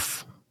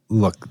of,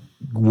 look,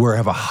 we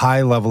have a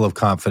high level of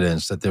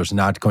confidence that there's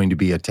not going to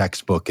be a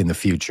textbook in the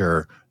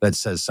future that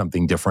says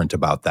something different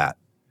about that?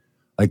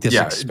 Like this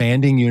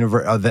expanding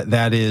universe,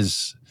 that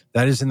is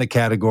in the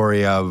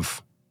category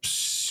of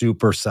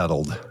super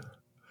settled,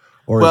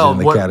 or is it in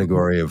the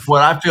category of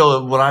what I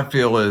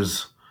feel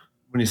is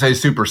when you say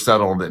super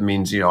settled, it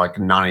means like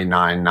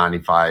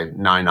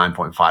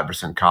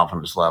 99.5%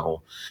 confidence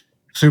level.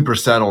 Super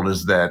settled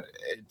is that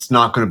it's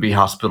not going to be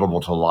hospitable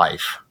to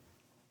life.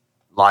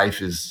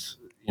 Life is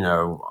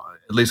at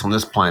least on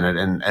this planet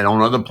and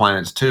on other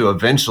planets too.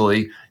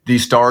 Eventually,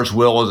 these stars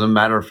will, as a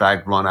matter of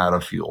fact, run out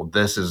of fuel.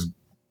 This is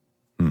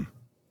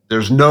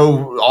there's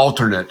no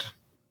alternate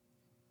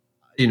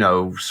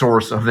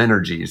source of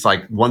energy. It's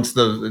like once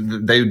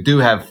they do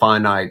have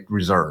finite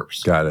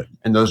reserves. Got it.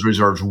 And those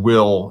reserves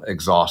will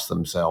exhaust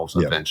themselves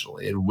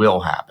eventually. It will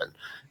happen.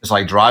 It's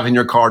like driving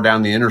your car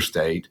down the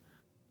interstate.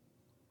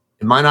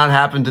 It might not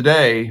happen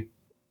today,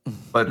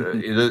 but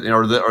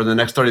or the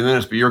next 30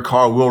 minutes, but your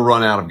car will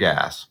run out of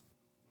gas.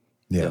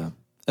 Yeah.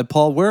 And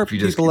Paul, where are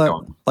people at?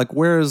 Like,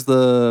 where is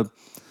the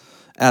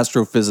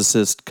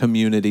astrophysicist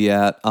community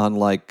at on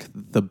like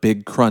the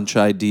big crunch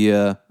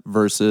idea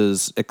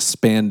versus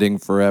expanding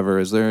forever?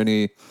 Is there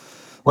any?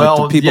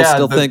 Do people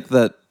still think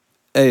that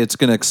it's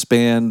going to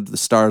expand, the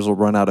stars will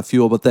run out of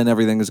fuel, but then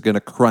everything is going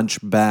to crunch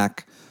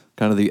back,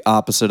 kind of the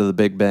opposite of the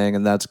Big Bang,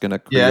 and that's going to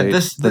create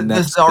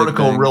this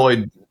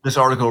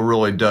article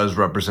really does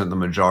represent the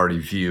majority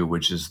view,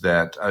 which is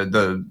that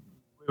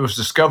it was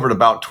discovered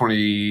about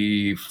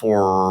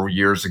 24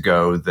 years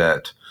ago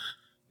that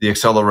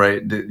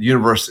the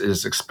universe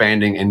is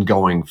expanding and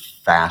going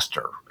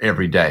faster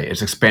every day.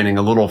 It's expanding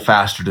a little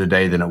faster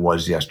today than it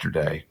was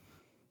yesterday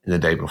and the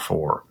day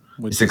before.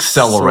 It's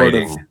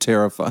accelerating. Sort of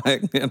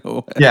terrifying in a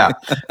way. Yeah.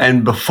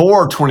 And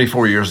before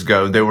 24 years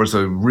ago, there was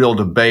a real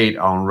debate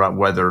on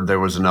whether there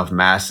was enough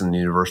mass in the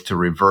universe to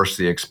reverse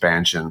the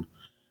expansion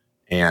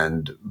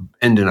and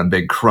end in a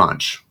big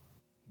crunch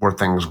where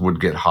things would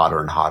get hotter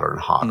and hotter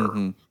and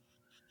hotter.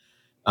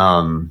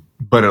 Mm-hmm.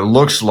 But it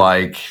looks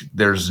like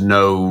there's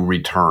no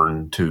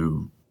return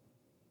to,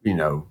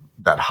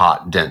 that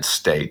hot, dense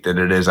state, that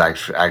it is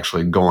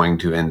actually going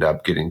to end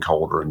up getting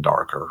colder and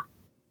darker.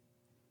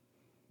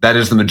 That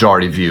is the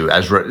majority view.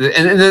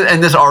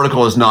 And this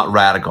article is not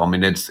radical. I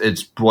mean, it's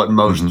what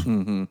most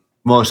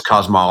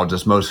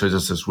cosmologists, most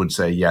physicists would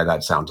say, yeah,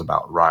 that sounds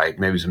about right.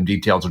 Maybe some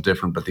details are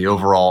different, but the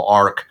overall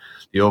arc,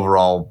 the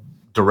overall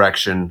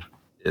direction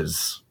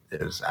is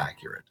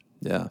accurate.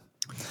 Yeah.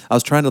 I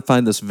was trying to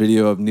find this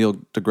video of Neil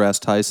deGrasse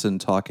Tyson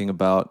talking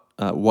about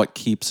what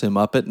keeps him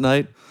up at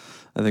night.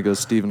 I think it was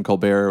Stephen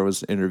Colbert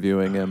was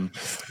interviewing him,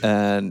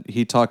 and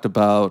he talked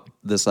about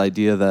this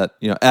idea that,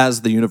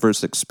 as the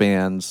universe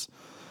expands,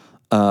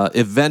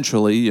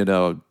 eventually,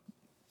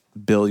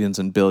 billions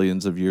and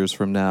billions of years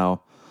from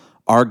now,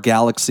 our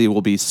galaxy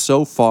will be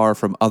so far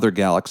from other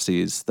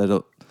galaxies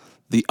that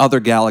the other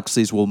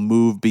galaxies will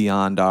move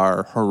beyond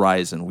our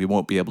horizon. We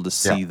won't be able to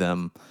see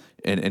them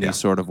in any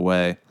sort of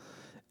way.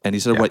 And he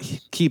said what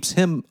keeps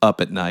him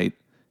up at night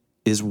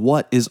is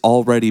what is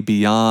already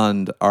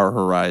beyond our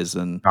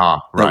horizon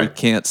that we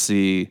can't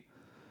see.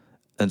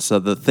 And so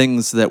the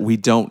things that we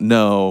don't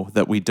know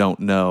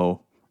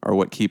are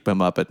what keep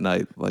him up at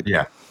night.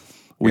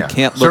 We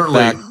can't look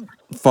back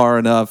far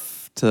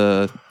enough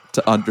to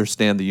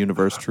understand the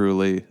universe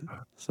truly.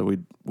 So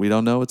we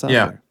don't know what's out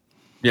there.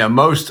 Yeah,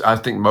 I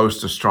think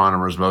most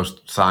astronomers,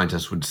 most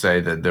scientists would say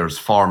that there's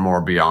far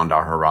more beyond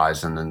our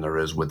horizon than there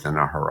is within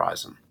our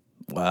horizon.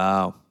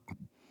 Wow.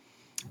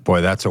 Boy,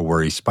 that's a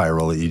worry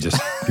spiral that you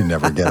can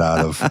never get out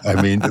of.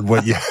 I mean,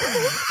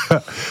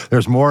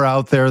 there's more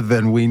out there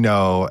than we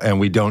know, and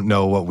we don't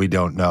know what we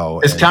don't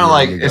know. It's kind of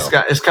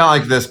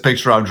like this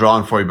picture I've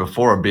drawn for you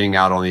before of being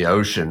out on the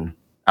ocean,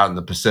 out in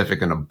the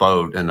Pacific in a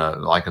boat, in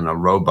a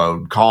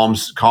rowboat, calm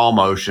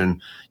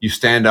ocean. You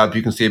stand up,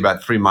 you can see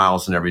about 3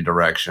 miles in every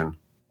direction,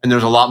 and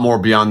there's a lot more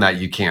beyond that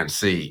you can't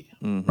see.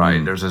 Right?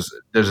 There's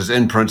this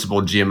in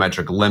principle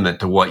geometric limit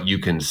to what you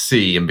can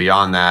see, and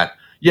beyond that.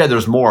 Yeah,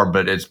 there's more,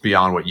 but it's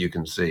beyond what you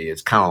can see.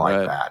 It's kind of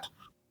like that.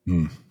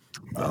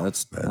 Yeah,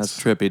 that's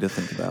trippy to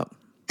think about.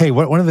 Hey,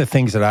 one of the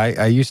things that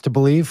I used to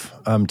believe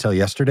until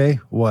yesterday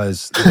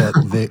was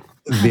that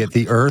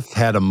the Earth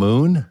had a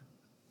moon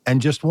and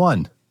just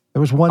one. There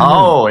was one moon.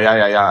 Oh,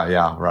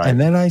 yeah, right. And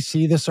then I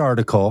see this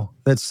article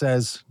that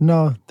says,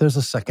 no, there's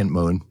a second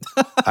moon.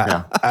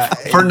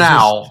 For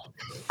now.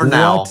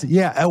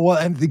 Yeah, well,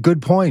 and the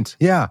good point.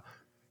 Yeah,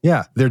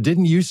 there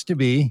didn't used to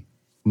be.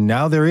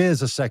 Now there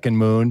is a second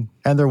moon,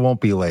 and there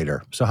won't be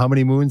later. So how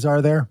many moons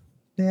are there?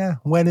 Yeah,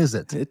 when is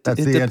it? That's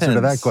the depends. answer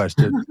to that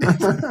question.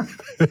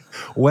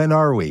 When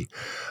are we?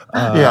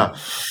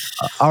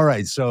 All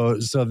right, so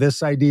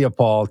this idea,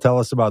 Paul, tell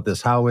us about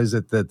this. How is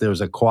it that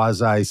there's a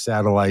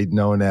quasi-satellite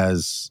known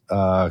as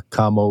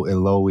Kamo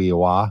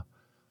Iloiwa?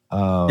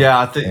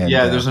 I think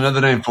there's another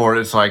name for it.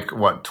 It's like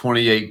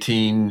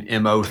 2018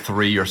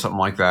 MO3 or something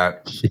like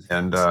that,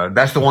 and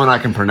that's the one I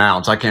can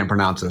pronounce. I can't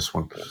pronounce this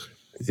one.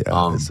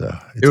 Yeah,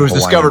 it was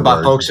discovered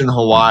by folks in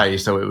Hawaii,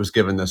 so it was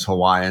given this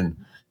Hawaiian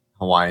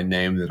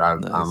name that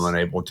I'm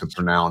unable to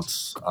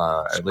pronounce.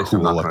 At least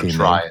I'm not going to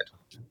try it.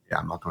 Yeah,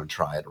 I'm not going to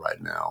try it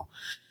right now.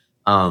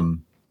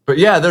 But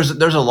yeah, there's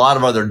a lot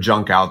of other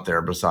junk out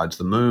there besides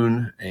the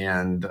moon,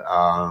 and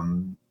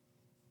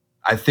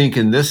I think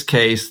in this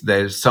case,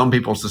 some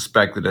people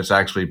suspect that it's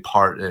actually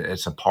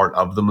it's a part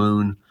of the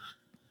moon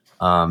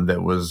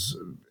that was.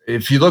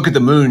 If you look at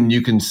the moon,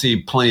 you can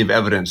see plenty of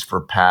evidence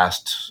for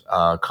past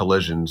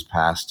collisions,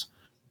 past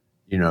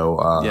it's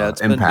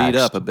impacts. Been beat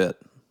up a bit.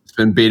 It's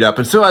been beat up,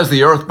 and so has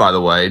the Earth, by the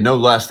way, no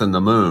less than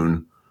the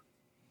moon.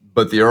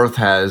 But the Earth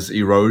has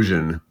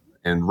erosion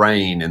and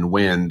rain and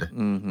wind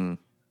and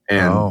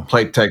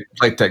plate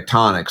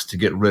tectonics to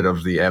get rid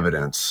of the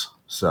evidence.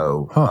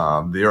 So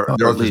the Earth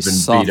has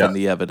been beat up. Soften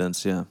the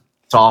evidence, yeah.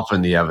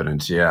 Soften the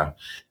evidence, yeah.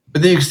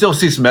 But then you can still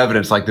see some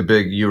evidence, like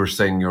you were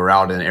saying you were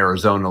out in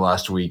Arizona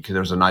last week.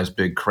 There's a nice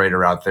big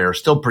crater out there,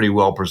 still pretty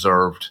well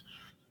preserved,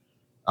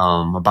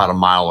 about a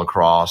mile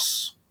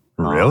across.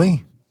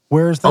 Really?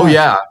 Where is that? Oh,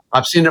 yeah.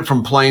 I've seen it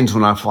from planes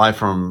when I fly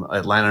from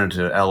Atlanta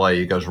to LA.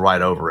 It goes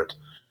right over it.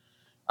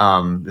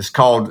 It's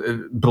called,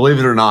 believe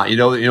it or not, you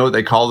know what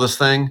they call this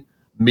thing?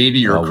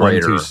 Meteor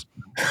crater.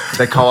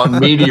 They call it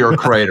meteor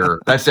crater.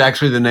 That's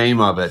actually the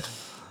name of it.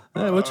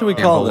 Hey, what should we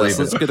call this?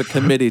 Let's get a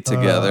committee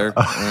together.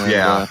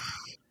 I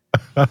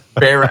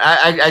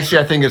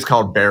think it's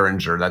called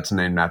Barringer. That's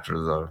named after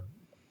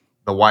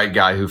the white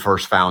guy who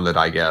first found it,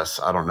 I guess.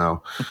 I don't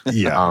know.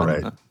 Yeah,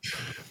 right.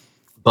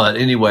 But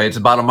anyway, it's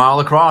about a mile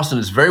across, and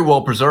it's very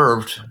well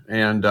preserved.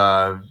 And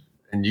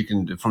you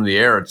can, from the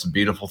air, it's a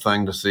beautiful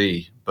thing to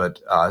see. But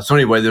so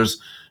anyway,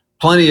 there's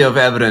plenty of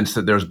evidence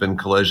that there's been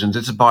collisions.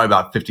 It's probably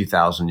about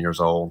 50,000 years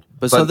old.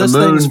 But so this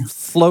thing's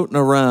floating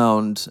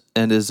around,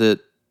 and is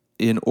it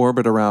in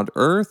orbit around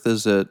Earth?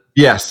 Is it?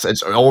 Yes,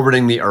 it's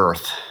orbiting the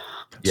Earth.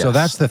 Yes. So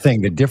that's the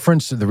thing.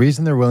 The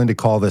reason they're willing to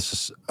call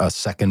this a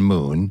second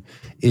moon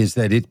is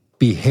that it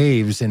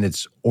behaves in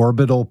its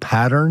orbital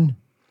pattern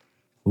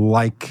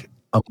like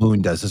a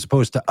moon does, as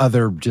opposed to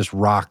other just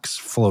rocks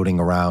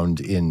floating around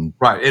in.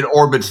 Right. It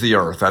orbits the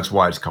Earth. That's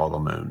why it's called a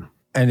moon.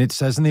 And it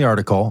says in the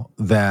article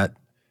that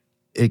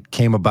it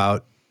came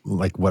about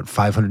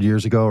 500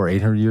 years ago or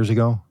 800 years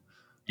ago?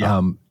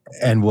 Yeah.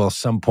 And will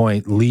some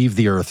point leave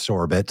the Earth's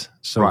orbit.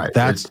 So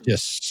that's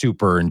just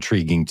super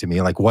intriguing to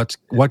me. Like what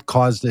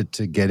caused it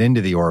to get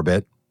into the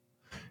orbit?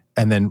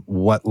 And then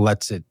what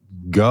lets it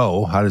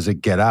go? How does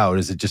it get out?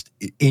 Is it just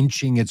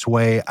inching its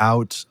way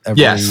out?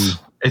 Yes,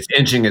 it's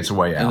inching its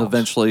way out. And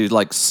eventually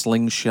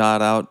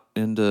slingshot out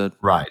into...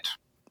 Right.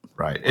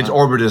 Its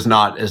orbit is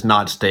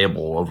not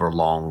stable over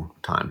long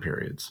time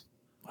periods.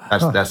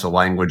 That's the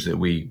language that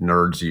we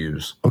nerds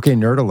use. Okay,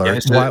 nerd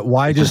alert.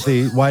 Why does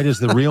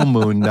the real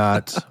moon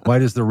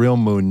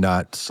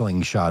not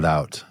slingshot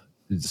out?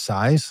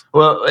 Size?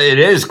 Well, it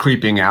is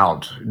creeping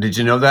out. Did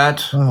you know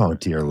that? Oh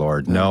dear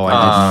Lord, no, I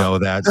didn't know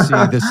that.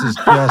 See, this is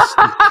just.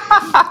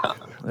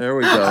 There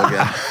we go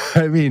again.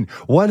 I mean,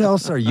 what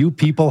else are you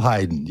people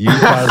hiding? You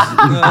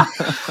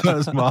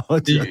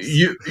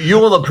cosmologists. You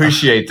will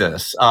appreciate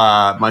this.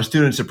 My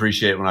students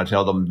appreciate it when I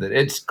tell them that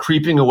it's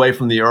creeping away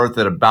from the Earth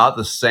at about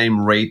the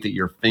same rate that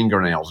your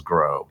fingernails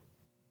grow.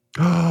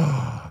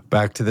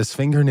 Back to this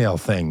fingernail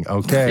thing.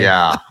 Okay.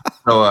 Yeah.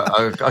 So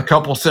a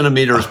couple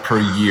centimeters per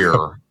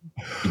year,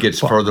 it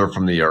gets further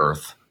from the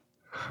Earth.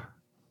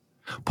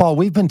 Paul,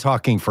 we've been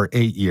talking for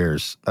 8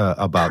 years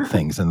about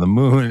things and the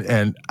moon,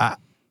 and I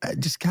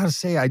just got to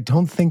say, I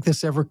don't think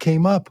this ever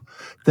came up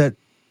that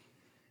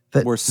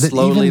we're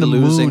slowly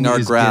losing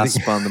our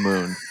grasp on the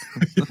moon.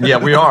 Yeah,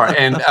 we are.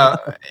 And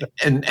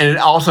it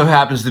also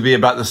happens to be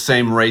about the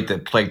same rate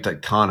that plate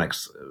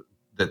tectonics,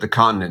 that the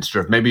continents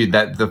drift. Maybe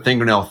that the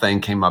fingernail thing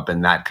came up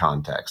in that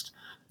context.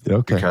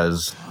 Okay.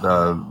 Because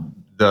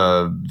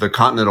the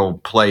continental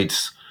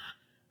plates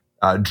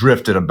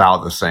drifted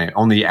about the same,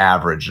 on the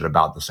average at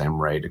about the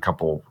same rate, a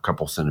couple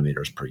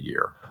centimeters per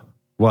year.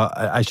 Well,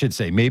 I should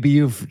say, maybe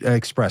you've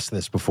expressed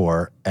this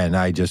before, and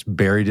I just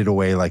buried it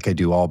away like I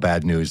do all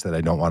bad news that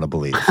I don't want to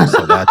believe.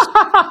 So that's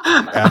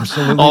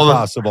absolutely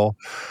possible.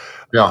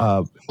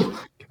 Yeah.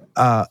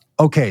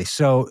 Okay,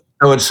 so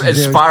it's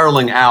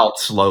spiraling out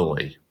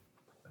slowly.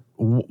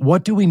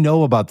 What do we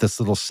know about this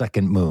little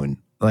second moon?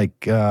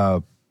 Like,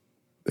 are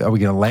we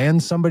going to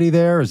land somebody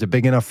there? Is it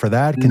big enough for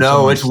that? It's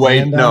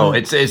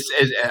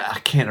I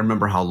can't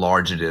remember how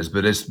large it is,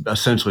 but it's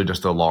essentially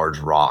just a large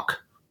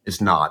rock.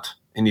 It's not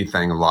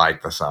anything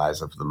like the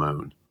size of the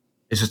moon.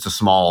 It's just a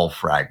small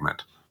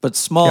fragment. But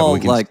small,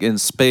 like in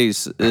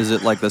space, is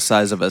it like the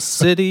size of a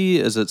city?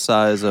 Is it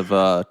size of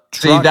a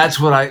truck? See,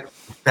 that's what I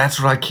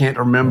can't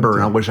remember,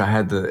 and I wish I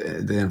had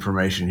the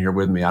information here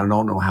with me. I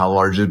don't know how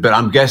large it is, but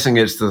I'm guessing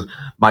here's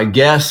my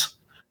guess.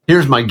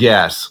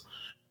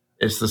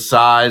 It's the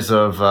size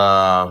of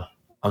I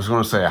was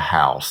going to say a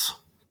house.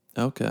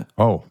 Okay.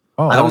 Oh.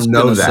 I don't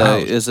know that.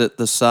 Say, is it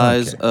the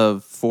size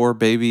of 4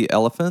 baby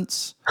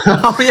elephants?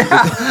 Oh, yeah.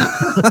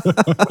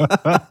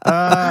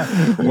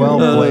 Well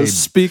played.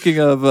 Speaking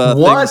of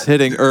things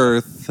hitting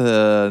Earth,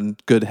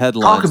 good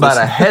headlines. Talk about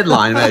a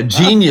headline, a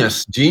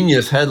genius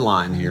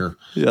headline here.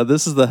 Yeah,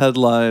 this is the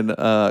headline.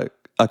 A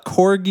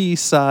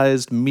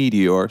corgi-sized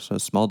meteor, so a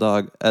small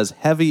dog, as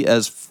heavy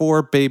as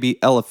 4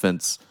 baby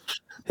elephants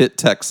hit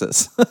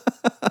Texas.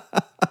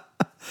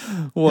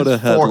 What a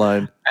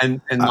headline.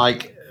 And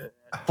like...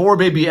 4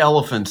 baby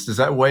elephants, does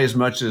that weigh as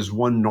much as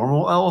one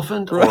normal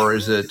elephant? Right. Or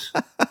is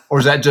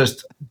that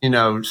just,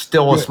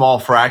 still a small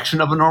fraction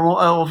of a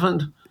normal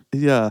elephant?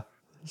 Yeah.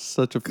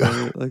 Such a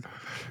funny,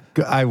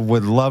 I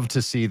would love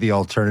to see the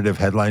alternative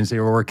headlines they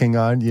were working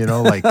on,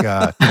 like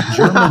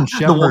German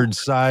Shepherd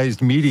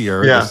sized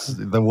meteor is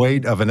the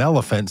weight of an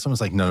elephant.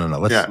 Someone's like, no,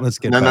 let's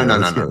get no.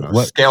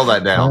 Scale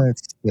that down.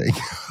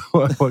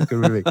 What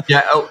could we make?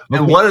 Yeah. Oh,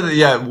 and what are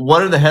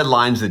the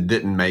headlines that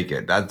didn't make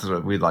it? That's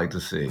what we'd like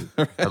to see.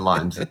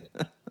 Headlines that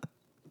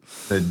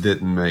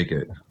didn't make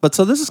it. But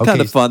so this is kind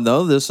of fun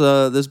though. This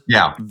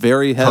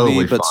very heavy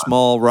totally but fun.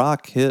 Small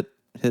rock hit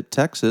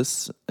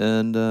Texas,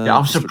 and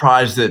I'm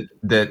surprised that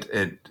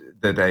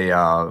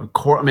a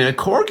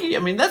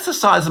corgi. That's the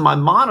size of my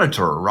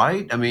monitor,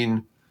 right?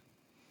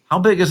 How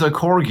big is a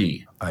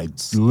corgi? I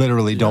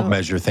literally don't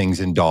measure things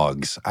in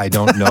dogs. I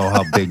don't know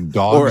how big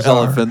dogs or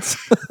elephants.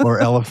 Or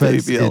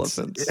elephants. Baby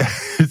elephants.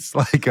 It's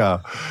like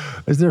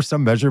is there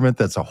some measurement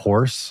that's a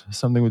horse?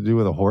 Something to do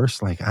with a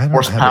horse? Like I don't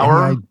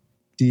horsepower? have any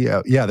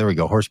idea. Yeah, there we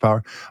go.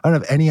 Horsepower. I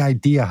don't have any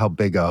idea how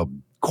big a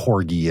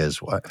corgi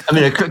is. What? To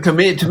me, a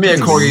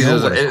corgi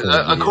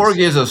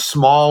is a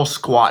small,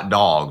 squat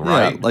dog,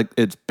 right? Yeah, like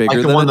it's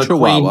bigger than a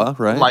Chihuahua,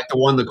 right? Like the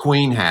one the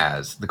Queen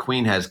has. The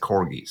Queen has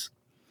corgis.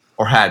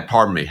 Or had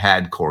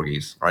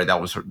corgis, right?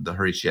 That was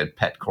she had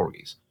pet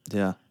corgis.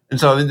 Yeah. And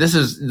so this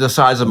is the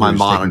size of my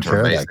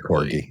monitor,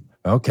 basically.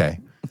 Okay.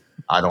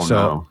 I don't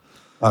know.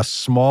 A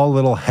small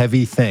little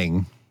heavy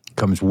thing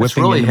comes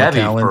whipping into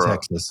McAllen,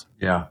 Texas.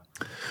 Yeah.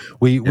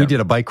 We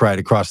did a bike ride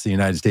across the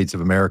United States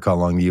of America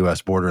along the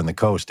U.S. border and the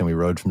coast, and we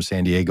rode from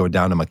San Diego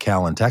down to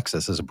McAllen,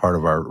 Texas as a part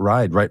of our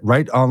ride.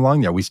 Right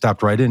along there. We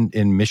stopped right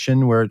in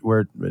Mission where it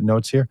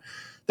notes here.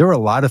 There were a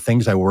lot of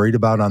things I worried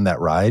about on that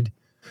ride.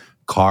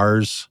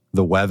 Cars,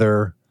 the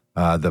weather,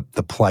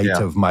 the plight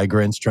of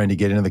migrants trying to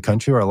get into the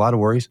country, are a lot of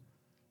worries.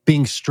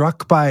 Being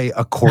struck by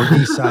a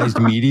corgi-sized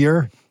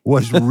meteor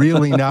was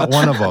really not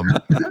one of them.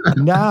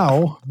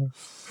 Now,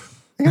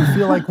 I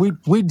feel like we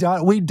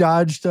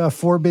dodged a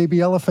 4 baby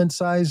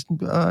elephant-sized,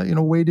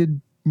 weighted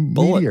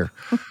meteor.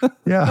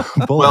 Yeah,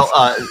 bullet.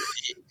 Well,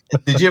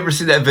 did you ever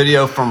see that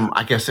video from?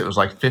 I guess it was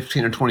like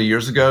 15 or 20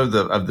 years ago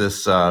of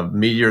this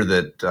meteor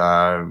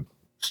that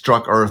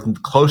struck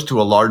Earth close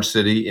to a large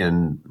city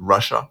in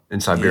Russia, in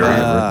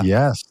Siberia.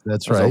 Yes,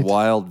 that's right. A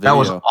wild video. That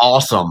was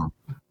awesome.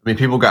 I mean,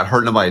 people got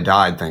hurt, nobody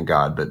died, thank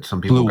God, but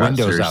some people Blew got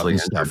windows out seriously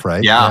and injured. stuff,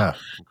 right? Yeah,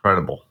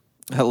 incredible.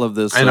 I love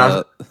this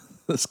And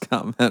this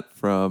comment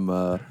from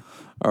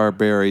our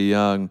Barry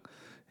Young.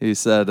 He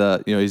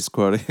said, he's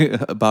quoting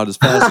about as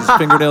fast as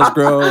fingernails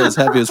grow, as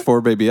heavy as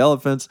 4 baby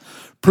elephants,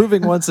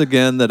 proving once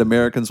again that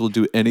Americans will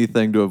do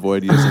anything to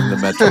avoid using the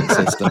metric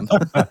system.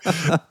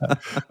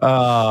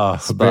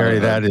 Barry,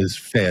 that is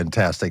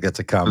fantastic. That's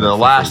a comment. The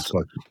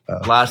for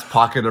last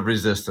pocket of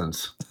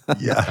resistance.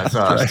 Yeah, that's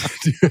us.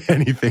 Do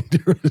anything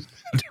to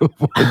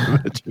avoid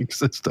the metric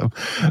system.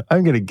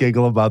 I'm going to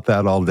giggle about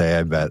that all day.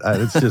 I bet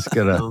it's just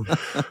going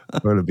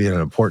to be an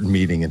important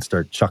meeting and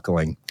start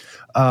chuckling.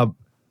 And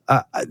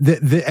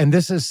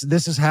this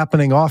is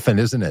happening often,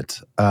 isn't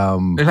it?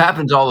 It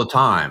happens all the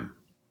time,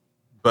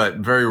 but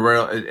very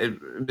rare.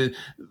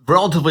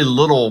 Relatively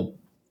little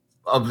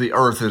of the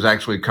Earth is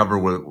actually covered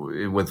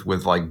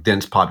with like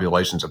dense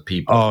populations of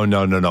people. Oh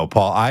no,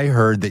 Paul! I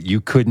heard that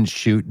you couldn't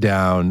shoot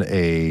down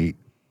a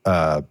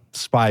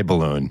spy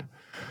balloon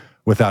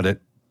without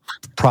it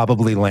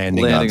probably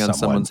landing on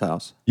someone's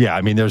house. Yeah,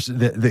 I mean, there's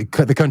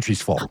the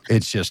country's full.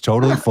 It's just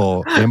totally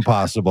full,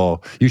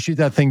 impossible. You shoot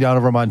that thing down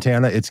over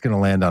Montana, it's going to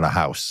land on a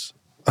house.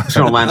 It's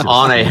going to land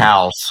on a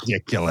house.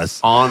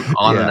 Ridiculous. On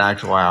an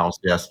actual house.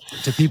 Yes.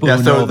 To people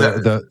who know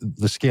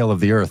the scale of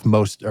the Earth,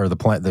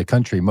 the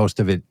country, most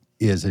of it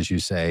is, as you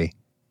say,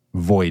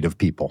 void of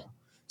people.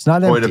 It's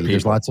not empty.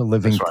 There's lots of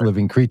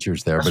living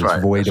creatures there, but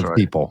it's void of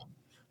people.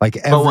 Like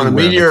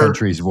everywhere, the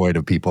country's void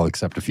of people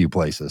except a few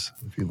places,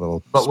 a few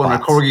little spots. When a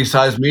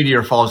corgi-sized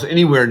meteor falls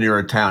anywhere near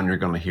a town, you're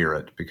going to hear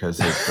it because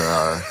it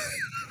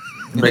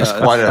makes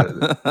quite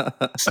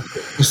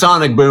the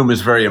sonic boom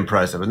is very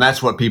impressive, and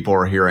that's what people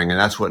are hearing, and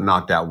that's what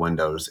knocked out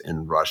Windows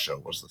in Russia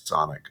was the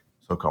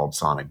so-called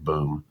sonic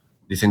boom.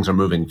 These things are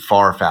moving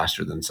far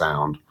faster than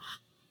sound.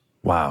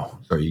 Wow!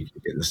 So you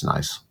can get this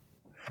nice.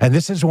 And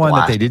this is one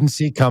that they didn't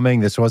see coming.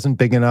 This wasn't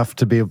big enough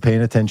to be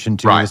paying attention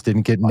to. This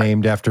didn't get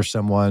named after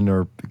someone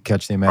or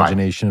catch the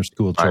imagination of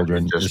school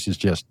children. This is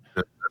just...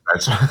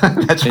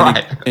 That's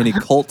right. Any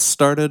cults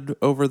started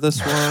over this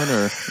one?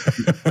 Or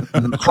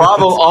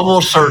Probably,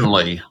 almost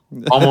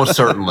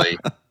certainly.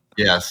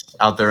 Yes,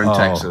 out there in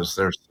Texas.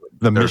 There's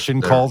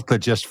mission cult that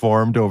just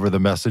formed over the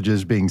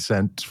messages being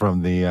sent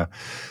from the...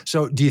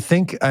 So do you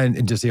think,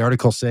 and does the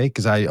article say,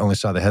 because I only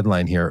saw the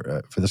headline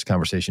here for this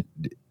conversation,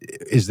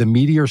 is the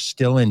meteor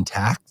still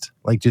intact?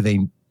 Like, do they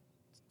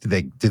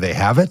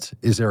have it?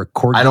 Is there a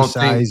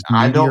corgi-sized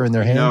meteor in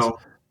their hands? No.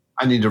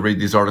 I need to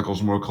read these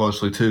articles more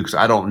closely too, because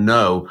I don't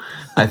know.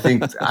 I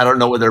don't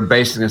know what they're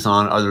basing this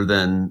on other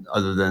than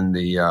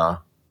the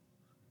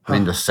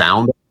the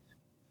sound.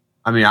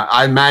 I mean,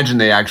 I imagine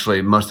they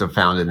actually must have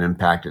found an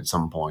impact at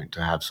some point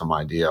to have some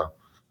idea,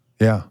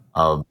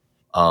 of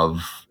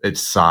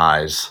its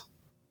size.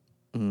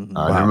 Mm-hmm.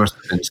 There must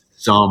have been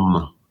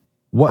some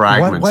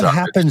fragments. What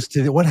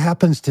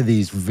happens to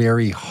these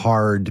very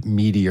hard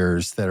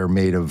meteors that are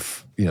made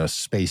of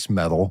space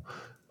metal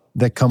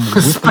that come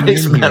whipping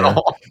in here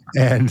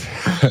and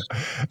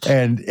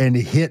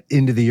hit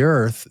into the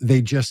Earth?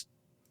 They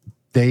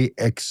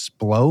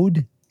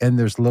explode. And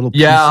there's little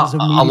pieces of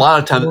meteor a lot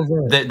of times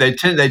they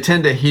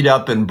tend to heat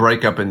up and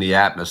break up in the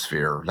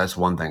atmosphere. That's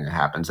one thing that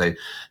happens.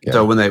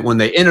 So when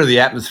they enter the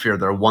atmosphere,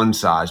 they're one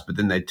size, but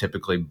then they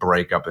typically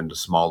break up into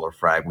smaller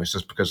fragments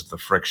just because of the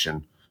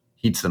friction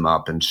heats them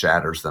up and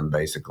shatters them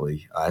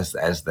basically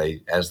as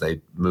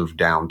they move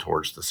down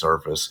towards the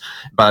surface.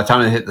 By the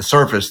time they hit the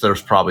surface,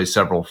 there's probably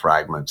several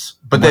fragments.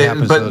 But what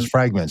happens to those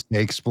fragments?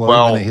 They explode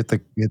when they hit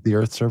the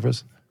Earth's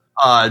surface.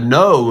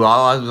 No,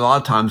 a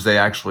lot of times they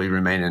actually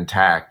remain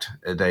intact.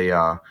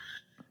 There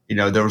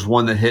was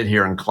one that hit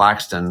here in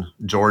Claxton,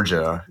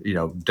 Georgia,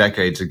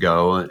 decades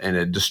ago, and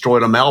it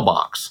destroyed a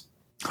mailbox.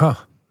 Huh.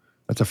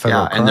 That's a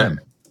federal crime.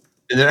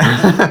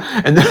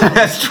 And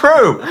that's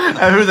true. Who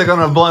are they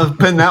going to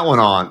pin that one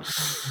on?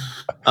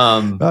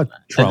 And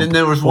then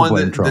there was one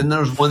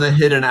that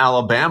hit in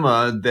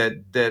Alabama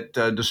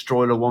that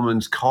destroyed a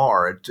woman's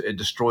car. It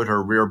destroyed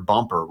her rear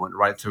bumper, went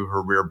right through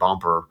her rear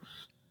bumper.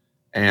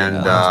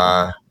 And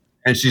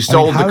she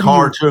sold the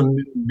car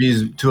to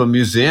a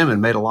museum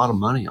and made a lot of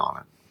money on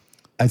it.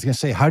 I was going to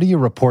say, how do you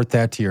report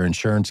that to your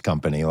insurance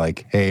company?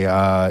 Like, hey,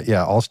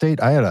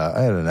 Allstate, I had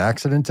an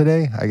accident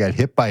today. I got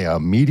hit by a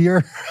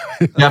meteor.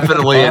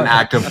 Definitely an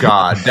act of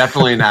God.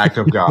 Definitely an act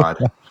of God.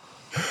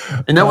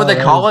 Isn't that what they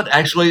call it?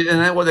 Actually, isn't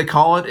that what they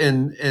call it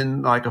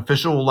in like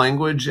official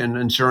language in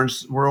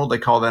insurance world? They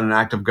call that an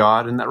act of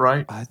God. Isn't that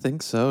right? I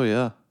think so.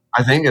 Yeah.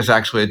 I think it's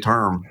actually a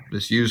term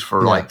that's used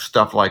for like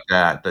stuff like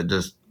that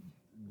just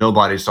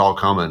nobody saw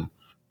coming,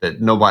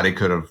 that nobody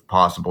could have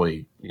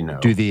possibly,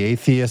 Do the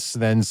atheists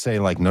then say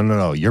like,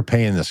 no, you're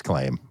paying this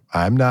claim?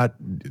 I'm not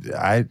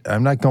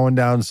going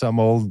down some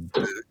old.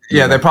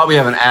 Yeah, they probably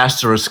have an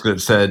asterisk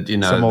that said,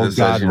 some old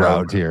God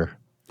route here.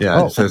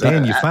 Yeah. Oh, says,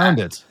 Dan, you found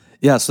it.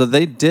 Yeah. So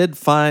they did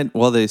find.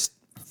 Well, they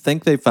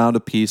think they found a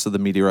piece of the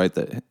meteorite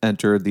that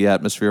entered the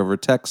atmosphere over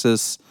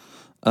Texas.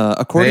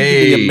 According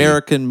to the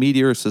American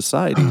Meteor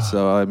Society.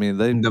 So, I mean,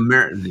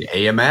 the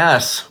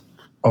AMS.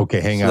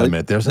 Okay, hang on a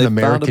minute. There's an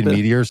American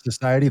Meteor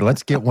Society.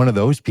 Let's get one of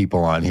those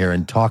people on here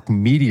and talk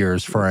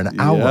meteors for an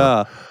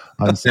hour.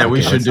 Yeah,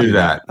 we should do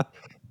that.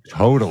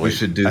 Totally. We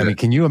should do that. I mean,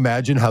 can you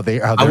imagine how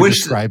they're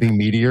describing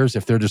meteors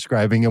if they're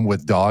describing them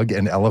with dog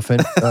and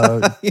elephant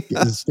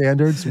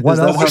standards? What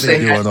else are they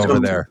doing over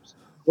there?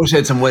 I wish they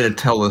had some way to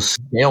tell the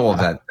scale of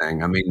that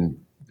thing. I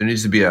mean, there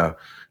needs to be a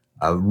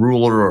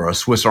ruler or a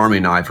Swiss Army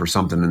knife or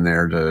something in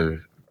there to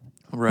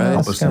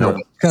help us know.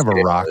 Kind of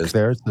a rock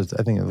there.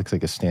 I think it looks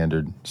like a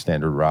standard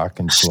rock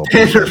and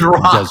standard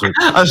rock.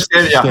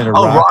 Standard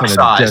rock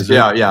size.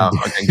 Yeah.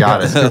 Okay,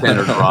 got it.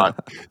 Standard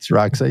rock. It's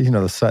rock size. You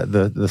know,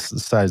 the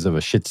size of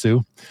a Shih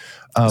Tzu.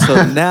 So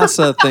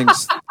NASA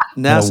thinks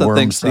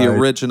the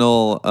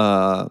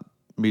original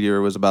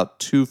meteor was about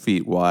 2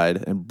 feet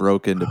wide and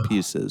broke into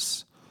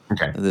pieces.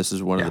 Okay. And this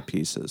is one of the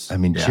pieces. I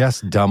mean,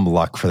 just dumb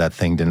luck for that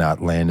thing to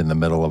not land in the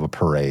middle of a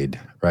parade,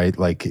 right?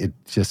 Like it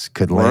just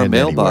could land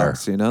anywhere. Or a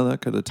mailbox, that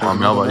could have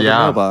taken a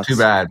mailbox. Too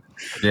bad.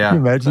 Yeah. Can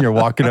you imagine you're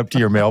walking up to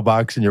your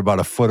mailbox and you're about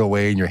a foot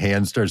away and your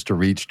hand starts to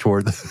reach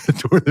toward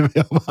the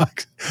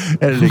mailbox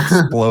and it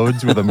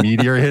explodes with a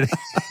meteor hitting.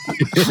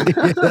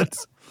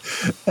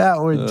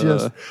 That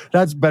would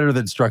that's better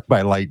than struck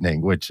by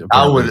lightning, which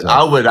I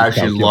would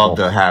actually love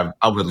to have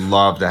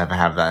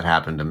that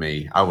happen to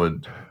me. I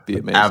would be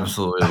amazing.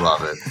 Absolutely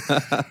love it.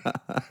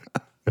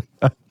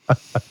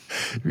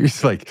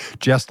 It's like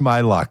just my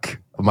luck.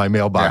 My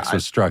mailbox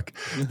was struck.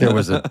 There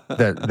was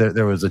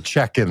a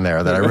check in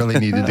there that I really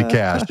needed to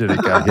cash, and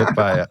it got hit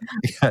by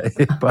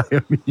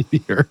a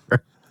meteor.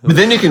 But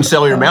then you can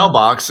sell your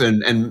mailbox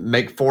and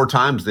make 4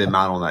 times the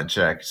amount on that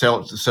check. Sell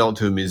it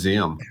to a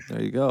museum.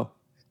 There you go.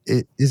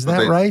 Is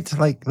that right?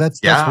 Like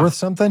that's worth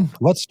something.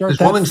 Let's start.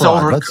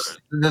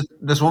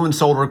 This woman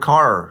sold her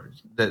car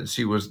that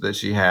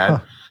she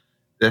had.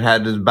 That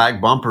had his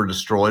back bumper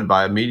destroyed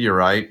by a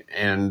meteorite,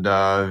 and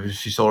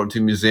she sold it to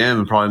a museum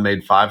and probably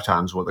made 5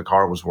 times what the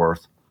car was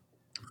worth.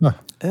 Huh.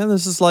 And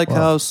this is like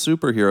how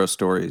superhero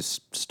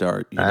stories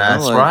start.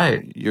 That's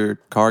right. Your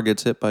car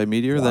gets hit by a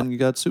meteor, then you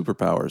got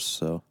superpowers.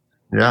 So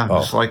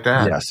just like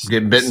that. Yes.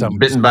 Get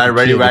bitten by a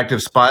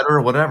radioactive spider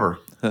or whatever.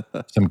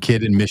 Some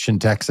kid in Mission,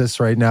 Texas,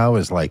 right now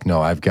is like,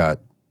 no,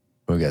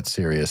 we got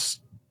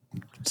serious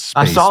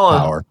space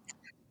power.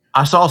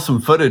 I saw some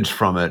footage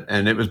from it,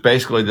 and it was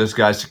basically this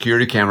guy's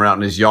security camera out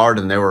in his yard,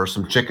 and there were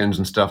some chickens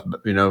and stuff,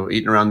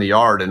 eating around the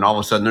yard, and all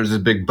of a sudden there's this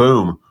big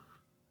boom,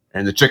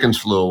 and the chickens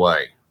flew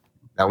away.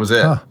 That was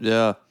it.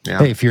 Yeah.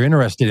 Hey, if you're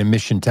interested in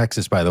Mission,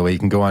 Texas, by the way, you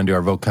can go onto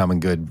our Vote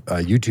Common Good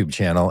YouTube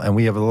channel, and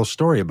we have a little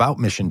story about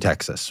Mission,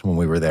 Texas when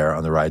we were there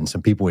on the ride, and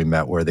some people we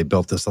met where they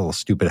built this little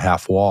stupid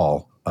half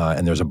wall,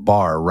 and there's a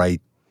bar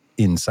right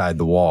inside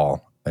the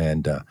wall,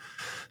 and a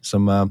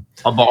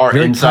bar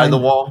inside the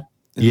wall.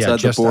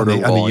 Just on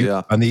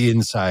the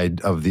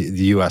inside of the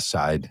U.S.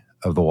 side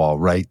of the wall,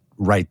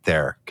 right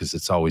there, because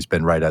it's always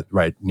been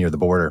right near the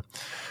border.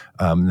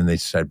 And then they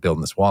started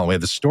building this wall. And we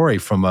have the story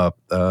from a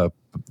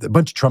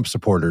bunch of Trump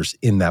supporters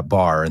in that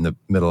bar in the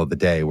middle of the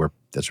day, where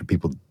that's what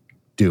people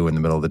do in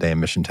the middle of the day in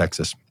Mission,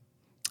 Texas.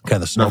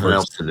 Kind of the nothing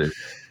else to do.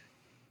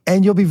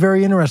 And you'll be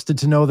very interested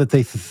to know that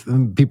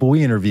people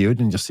we interviewed,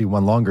 and you'll see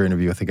one longer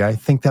interview with the guy,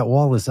 think that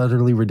wall is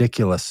utterly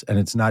ridiculous and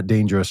it's not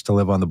dangerous to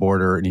live on the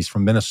border. And he's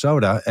from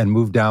Minnesota and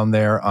moved down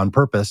there on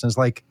purpose. And it's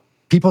like,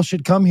 people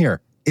should come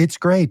here. It's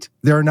great.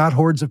 There are not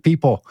hordes of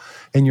people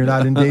and you're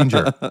not in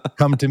danger.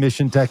 Come to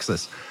Mission,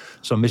 Texas.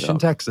 So Mission,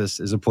 Texas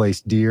is a place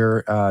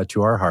dear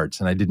to our hearts.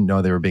 And I didn't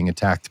know they were being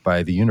attacked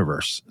by the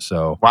universe.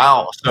 So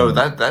wow. So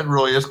that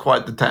really is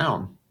quite the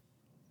town.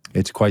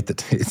 It's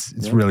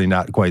it's really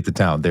not quite the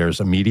town. There's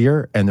a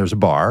meteor and there's a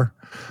bar.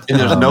 And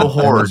there's no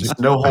hordes.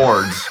 No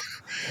hordes.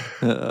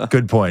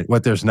 Good point.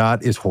 What there's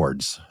not is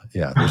hordes.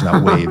 Yeah, there's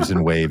not waves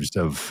and waves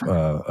of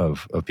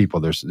people.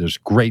 There's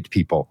great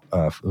people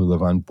who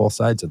live on both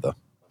sides of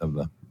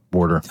the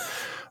border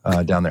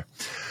down there.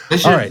 They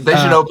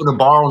should open a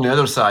bar on the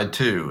other side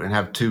too, and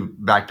have 2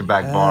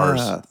 back-to-back bars.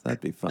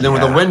 That'd be fun. And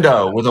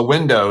then with a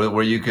window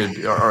where you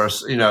could, or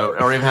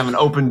even have an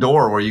open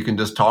door where you can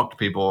just talk to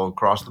people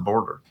across the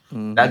border.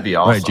 Mm-hmm. That'd be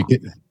awesome.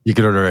 Right, you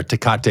could order a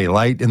Tecate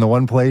Light in the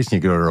one place, and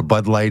you could order a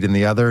Bud Light in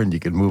the other, and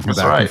you could move them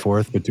back and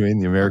forth between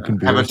the American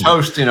beers. Have a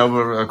toast,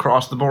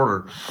 across the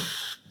border.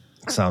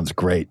 Sounds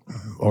great.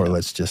 Or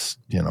let's just,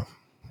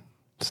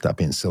 stop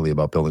being silly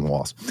about building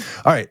walls.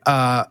 All right,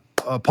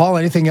 Paul.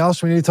 Anything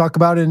else we need to talk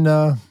about in?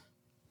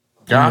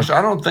 Gosh,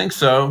 I don't think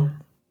so.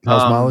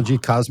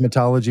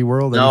 Cosmetology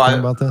world? Anything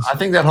about this? I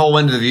think that whole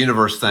end of the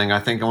universe thing, I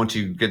think once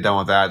you get done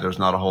with that, there's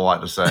not a whole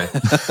lot to say.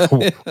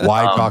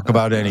 Why talk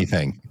about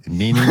anything?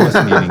 Meaningless.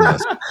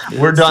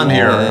 We're done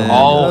here.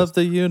 All of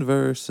the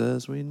universe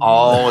as we know.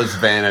 All is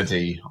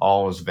vanity.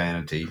 All is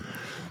vanity.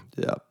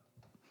 Yeah.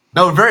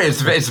 No,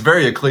 it's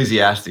very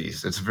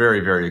Ecclesiastes. It's very,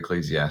 very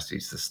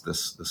Ecclesiastes,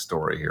 this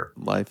story here.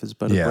 Life is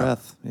but a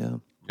breath. Yeah.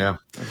 Yeah.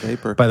 A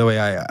vapor. By the way,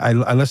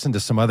 I listened to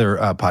some other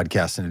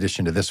podcasts in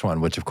addition to this one,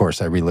 which of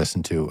course I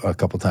re-listened to a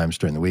couple times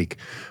during the week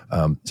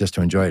just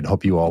to enjoy it, and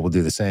hope you all will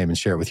do the same and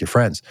share it with your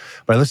friends.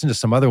 But I listened to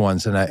some other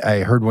ones, and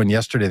I heard one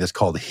yesterday that's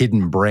called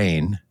Hidden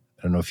Brain.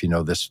 I don't know if you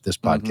know this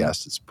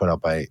podcast. It's put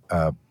out by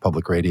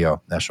Public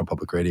Radio, National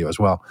Public Radio as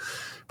well.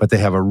 But they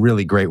have a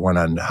really great one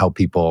on how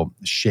people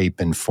shape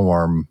and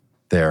form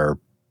their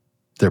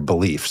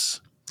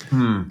beliefs.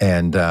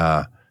 And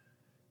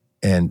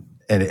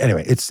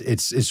anyway,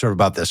 it's sort of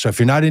about this. So if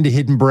you're not into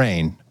Hidden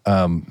Brain,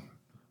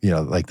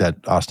 like that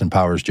Austin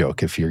Powers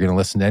joke, if you're going to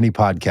listen to any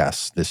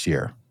podcasts this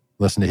year,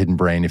 listen to Hidden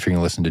Brain. If you're going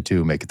to listen to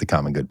two, make it the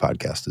Common Good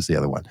podcast is the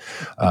other one.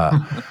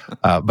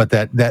 But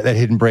that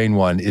Hidden Brain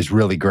one is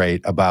really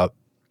great about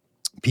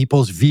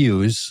people's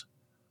views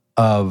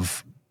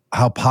of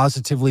how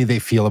positively they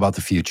feel about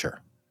the future.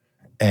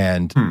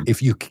 And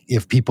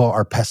if people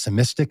are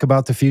pessimistic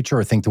about the future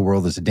or think the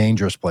world is a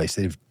dangerous place,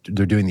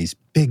 they're doing these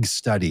big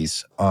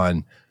studies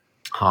on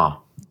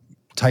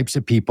types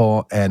of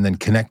people and then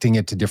connecting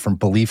it to different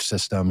belief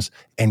systems.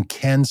 And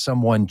can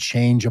someone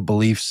change a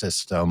belief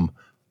system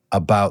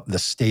about the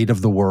state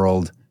of the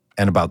world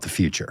and about the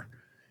future?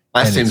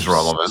 That seems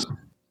relevant.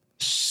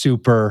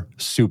 Super,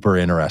 super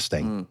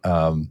interesting.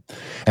 And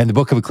the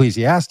book of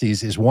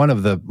Ecclesiastes is one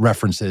of the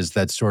references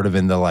that's sort of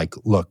in the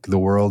look, the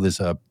world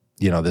is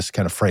this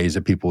kind of phrase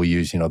that people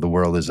use, the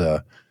world is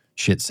a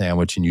shit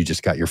sandwich and you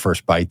just got your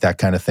first bite, that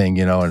kind of thing,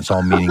 and it's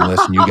all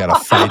meaningless and you got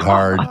to fight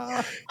hard.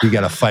 You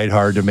got to fight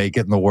hard to make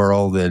it in the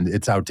world and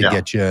it's out to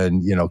get you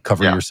and,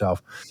 cover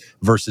yourself,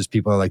 versus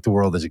people are like, the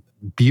world is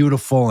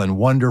beautiful and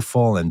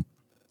wonderful and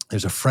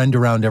there's a friend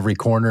around every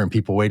corner and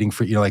people waiting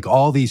for you.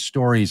 All these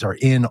stories are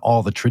in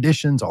all the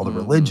traditions, all the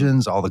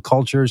religions, all the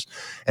cultures,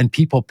 and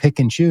people pick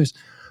and choose.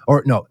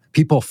 Or no,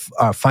 people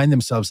find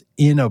themselves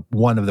in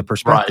one of the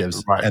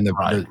perspectives. And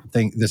the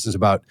thing, this is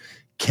about,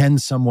 can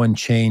someone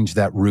change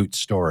that root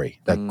story,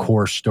 that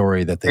core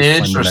story that they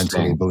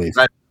fundamentally believe?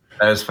 That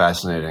is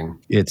fascinating.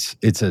 It's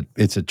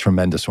a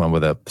tremendous one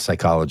with a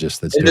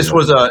psychologist. This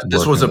was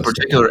a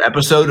particular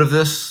episode of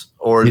this,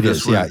 or it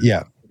is.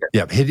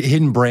 Yeah.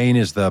 Hidden Brain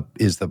is the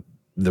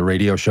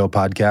radio show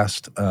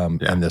podcast,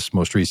 and this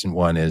most recent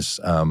one is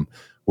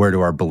where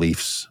do our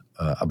beliefs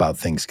about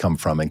things come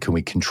from, and can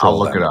we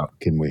control them? I'll look it up.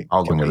 Can we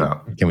look it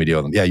up. Can we deal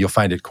with them? Yeah, you'll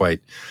find it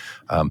quite.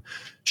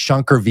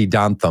 Shankar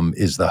Vedantam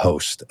is the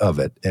host of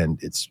it, and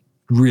it's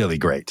really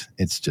great.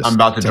 It's just. I'm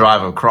about to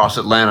drive across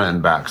Atlanta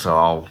and back, so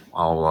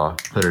I'll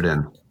put it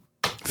in.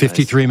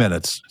 53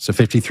 minutes. It's a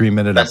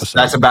 53-minute episode.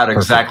 That's about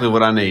exactly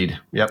what I need.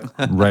 Yep.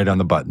 Right on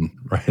the button.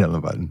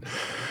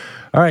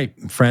 All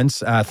right,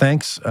 friends.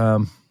 Thanks.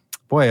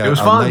 Boy, it was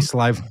fun.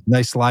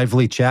 Nice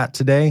lively chat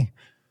today.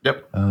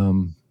 Yep.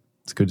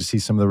 It's good to see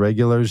some of the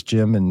regulars,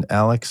 Jim and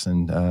Alex,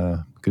 and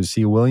good to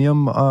see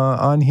William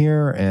on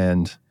here,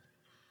 and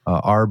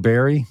R.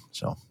 Barry.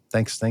 So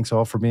thanks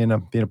all for being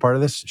a part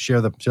of this.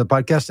 Share the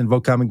podcast and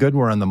vote Common Good.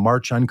 We're on the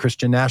March on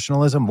Christian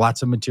Nationalism.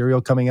 Lots of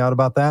material coming out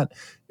about that.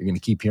 You're going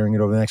to keep hearing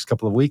it over the next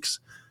couple of weeks.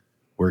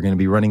 We're going to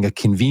be running a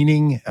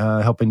convening,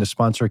 helping to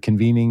sponsor a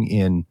convening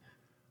in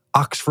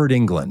Oxford,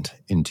 England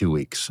in 2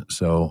 weeks.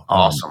 So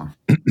awesome.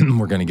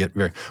 We're going to get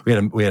we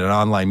had an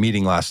online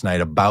meeting last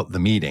night about the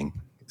meeting.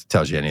 If it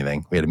tells you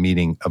anything. We had a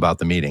meeting about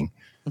the meeting.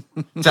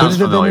 Sounds familiar.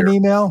 Could it have been an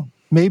email?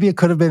 Maybe it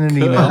could have been an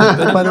email,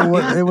 but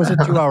it was a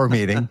 2-hour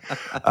meeting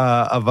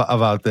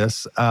about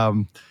this,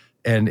 and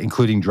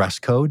including dress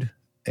code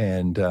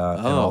and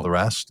all the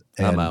rest.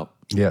 And I'm out.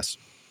 Yes.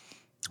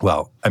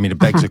 Well, I mean, it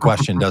begs a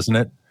question, doesn't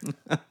it?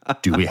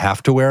 Do we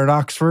have to wear an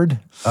Oxford,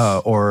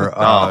 or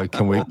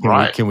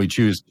can we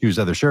choose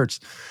other shirts?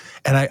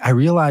 And I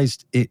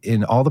realized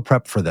in all the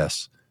prep for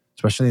this,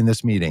 especially in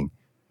this meeting,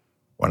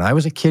 when I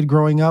was a kid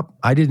growing up,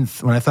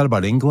 when I thought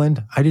about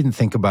England, I didn't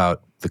think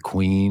about the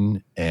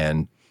Queen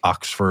and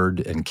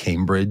Oxford and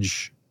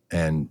Cambridge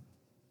and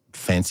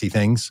fancy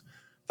things.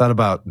 Thought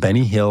about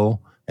Benny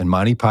Hill and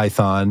Monty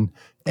Python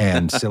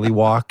and silly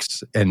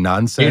walks and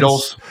nonsense.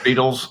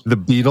 Beatles. The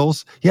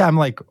Beatles. Yeah, I'm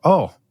like,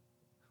 oh,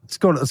 let's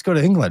go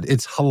to England.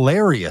 It's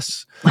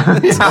hilarious.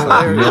 It's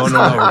hilarious.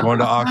 No, we're going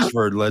to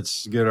Oxford.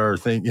 Let's get our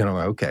thing.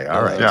 Okay,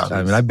 all right. Yeah.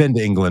 I mean, I've been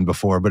to England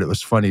before, but it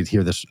was funny to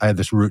hear this. I had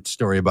this root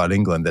story about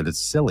England that it's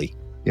silly,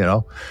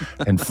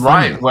 and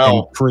funny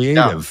and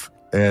creative. Yeah.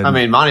 And, I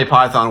mean, Monty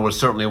Python was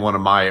certainly one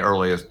of my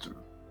earliest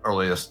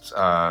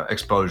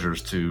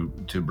exposures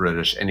to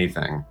British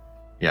anything.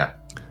 Yeah.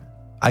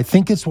 I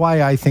think it's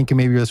why I think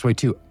maybe this way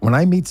too. When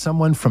I meet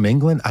someone from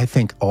England, I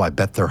think, oh, I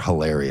bet they're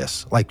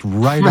hilarious. Like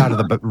right out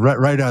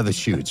of the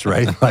chutes,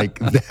 right?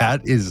 Like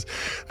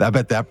I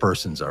bet that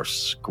person's our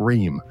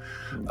scream.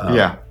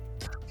 Yeah.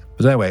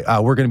 But anyway,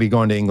 we're going to be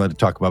going to England to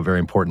talk about very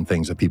important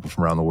things with people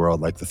from around the world,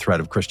 like the threat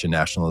of Christian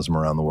nationalism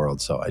around the world.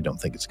 So I don't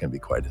think it's going to be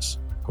quite as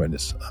going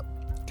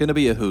to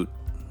be a hoot.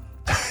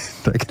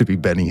 Not going to be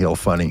Benny Hill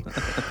funny.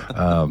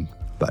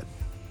 But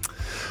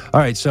all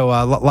right, so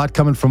a lot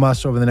coming from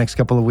us over the next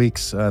couple of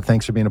weeks.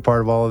 Thanks for being a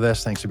part of all of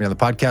this. Thanks for being on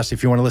the podcast.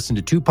 If you want to listen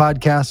to 2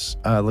 podcasts,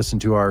 listen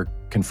to our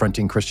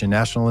Confronting Christian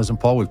Nationalism.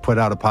 Paul, we've put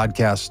out a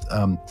podcast.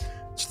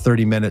 It's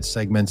 30-minute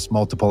segments,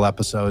 multiple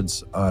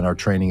episodes on our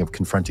training of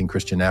confronting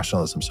Christian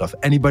nationalism. So if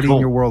anybody in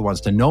your world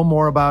wants to know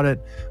more about it,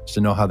 wants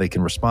to know how they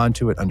can respond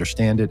to it,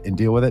 understand it, and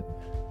deal with it,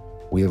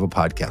 we have a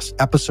podcast.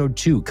 Episode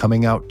 2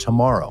 coming out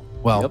tomorrow.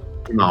 Well,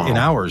 in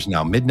hours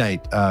now,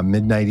 midnight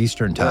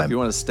Eastern time. If you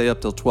want to stay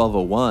up till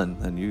 12:01,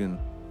 then you can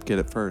get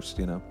it first.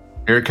 Here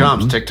it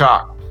comes,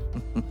 TikTok.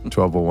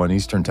 12:01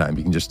 Eastern time.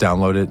 You can just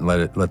download it and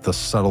let the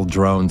subtle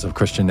drones of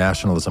Christian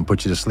nationalism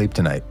put you to sleep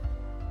tonight.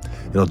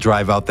 It'll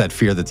drive out that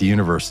fear that the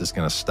universe is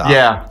going to stop.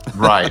 Yeah,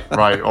 right.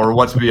 Or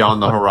what's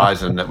beyond the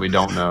horizon that we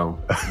don't know.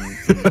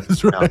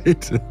 That's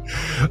right.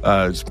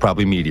 It's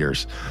probably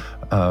meteors.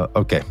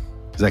 Okay.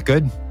 Is that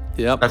good?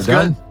 Yep. That's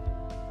good.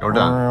 We're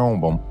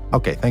done.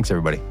 Okay. Thanks,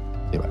 everybody.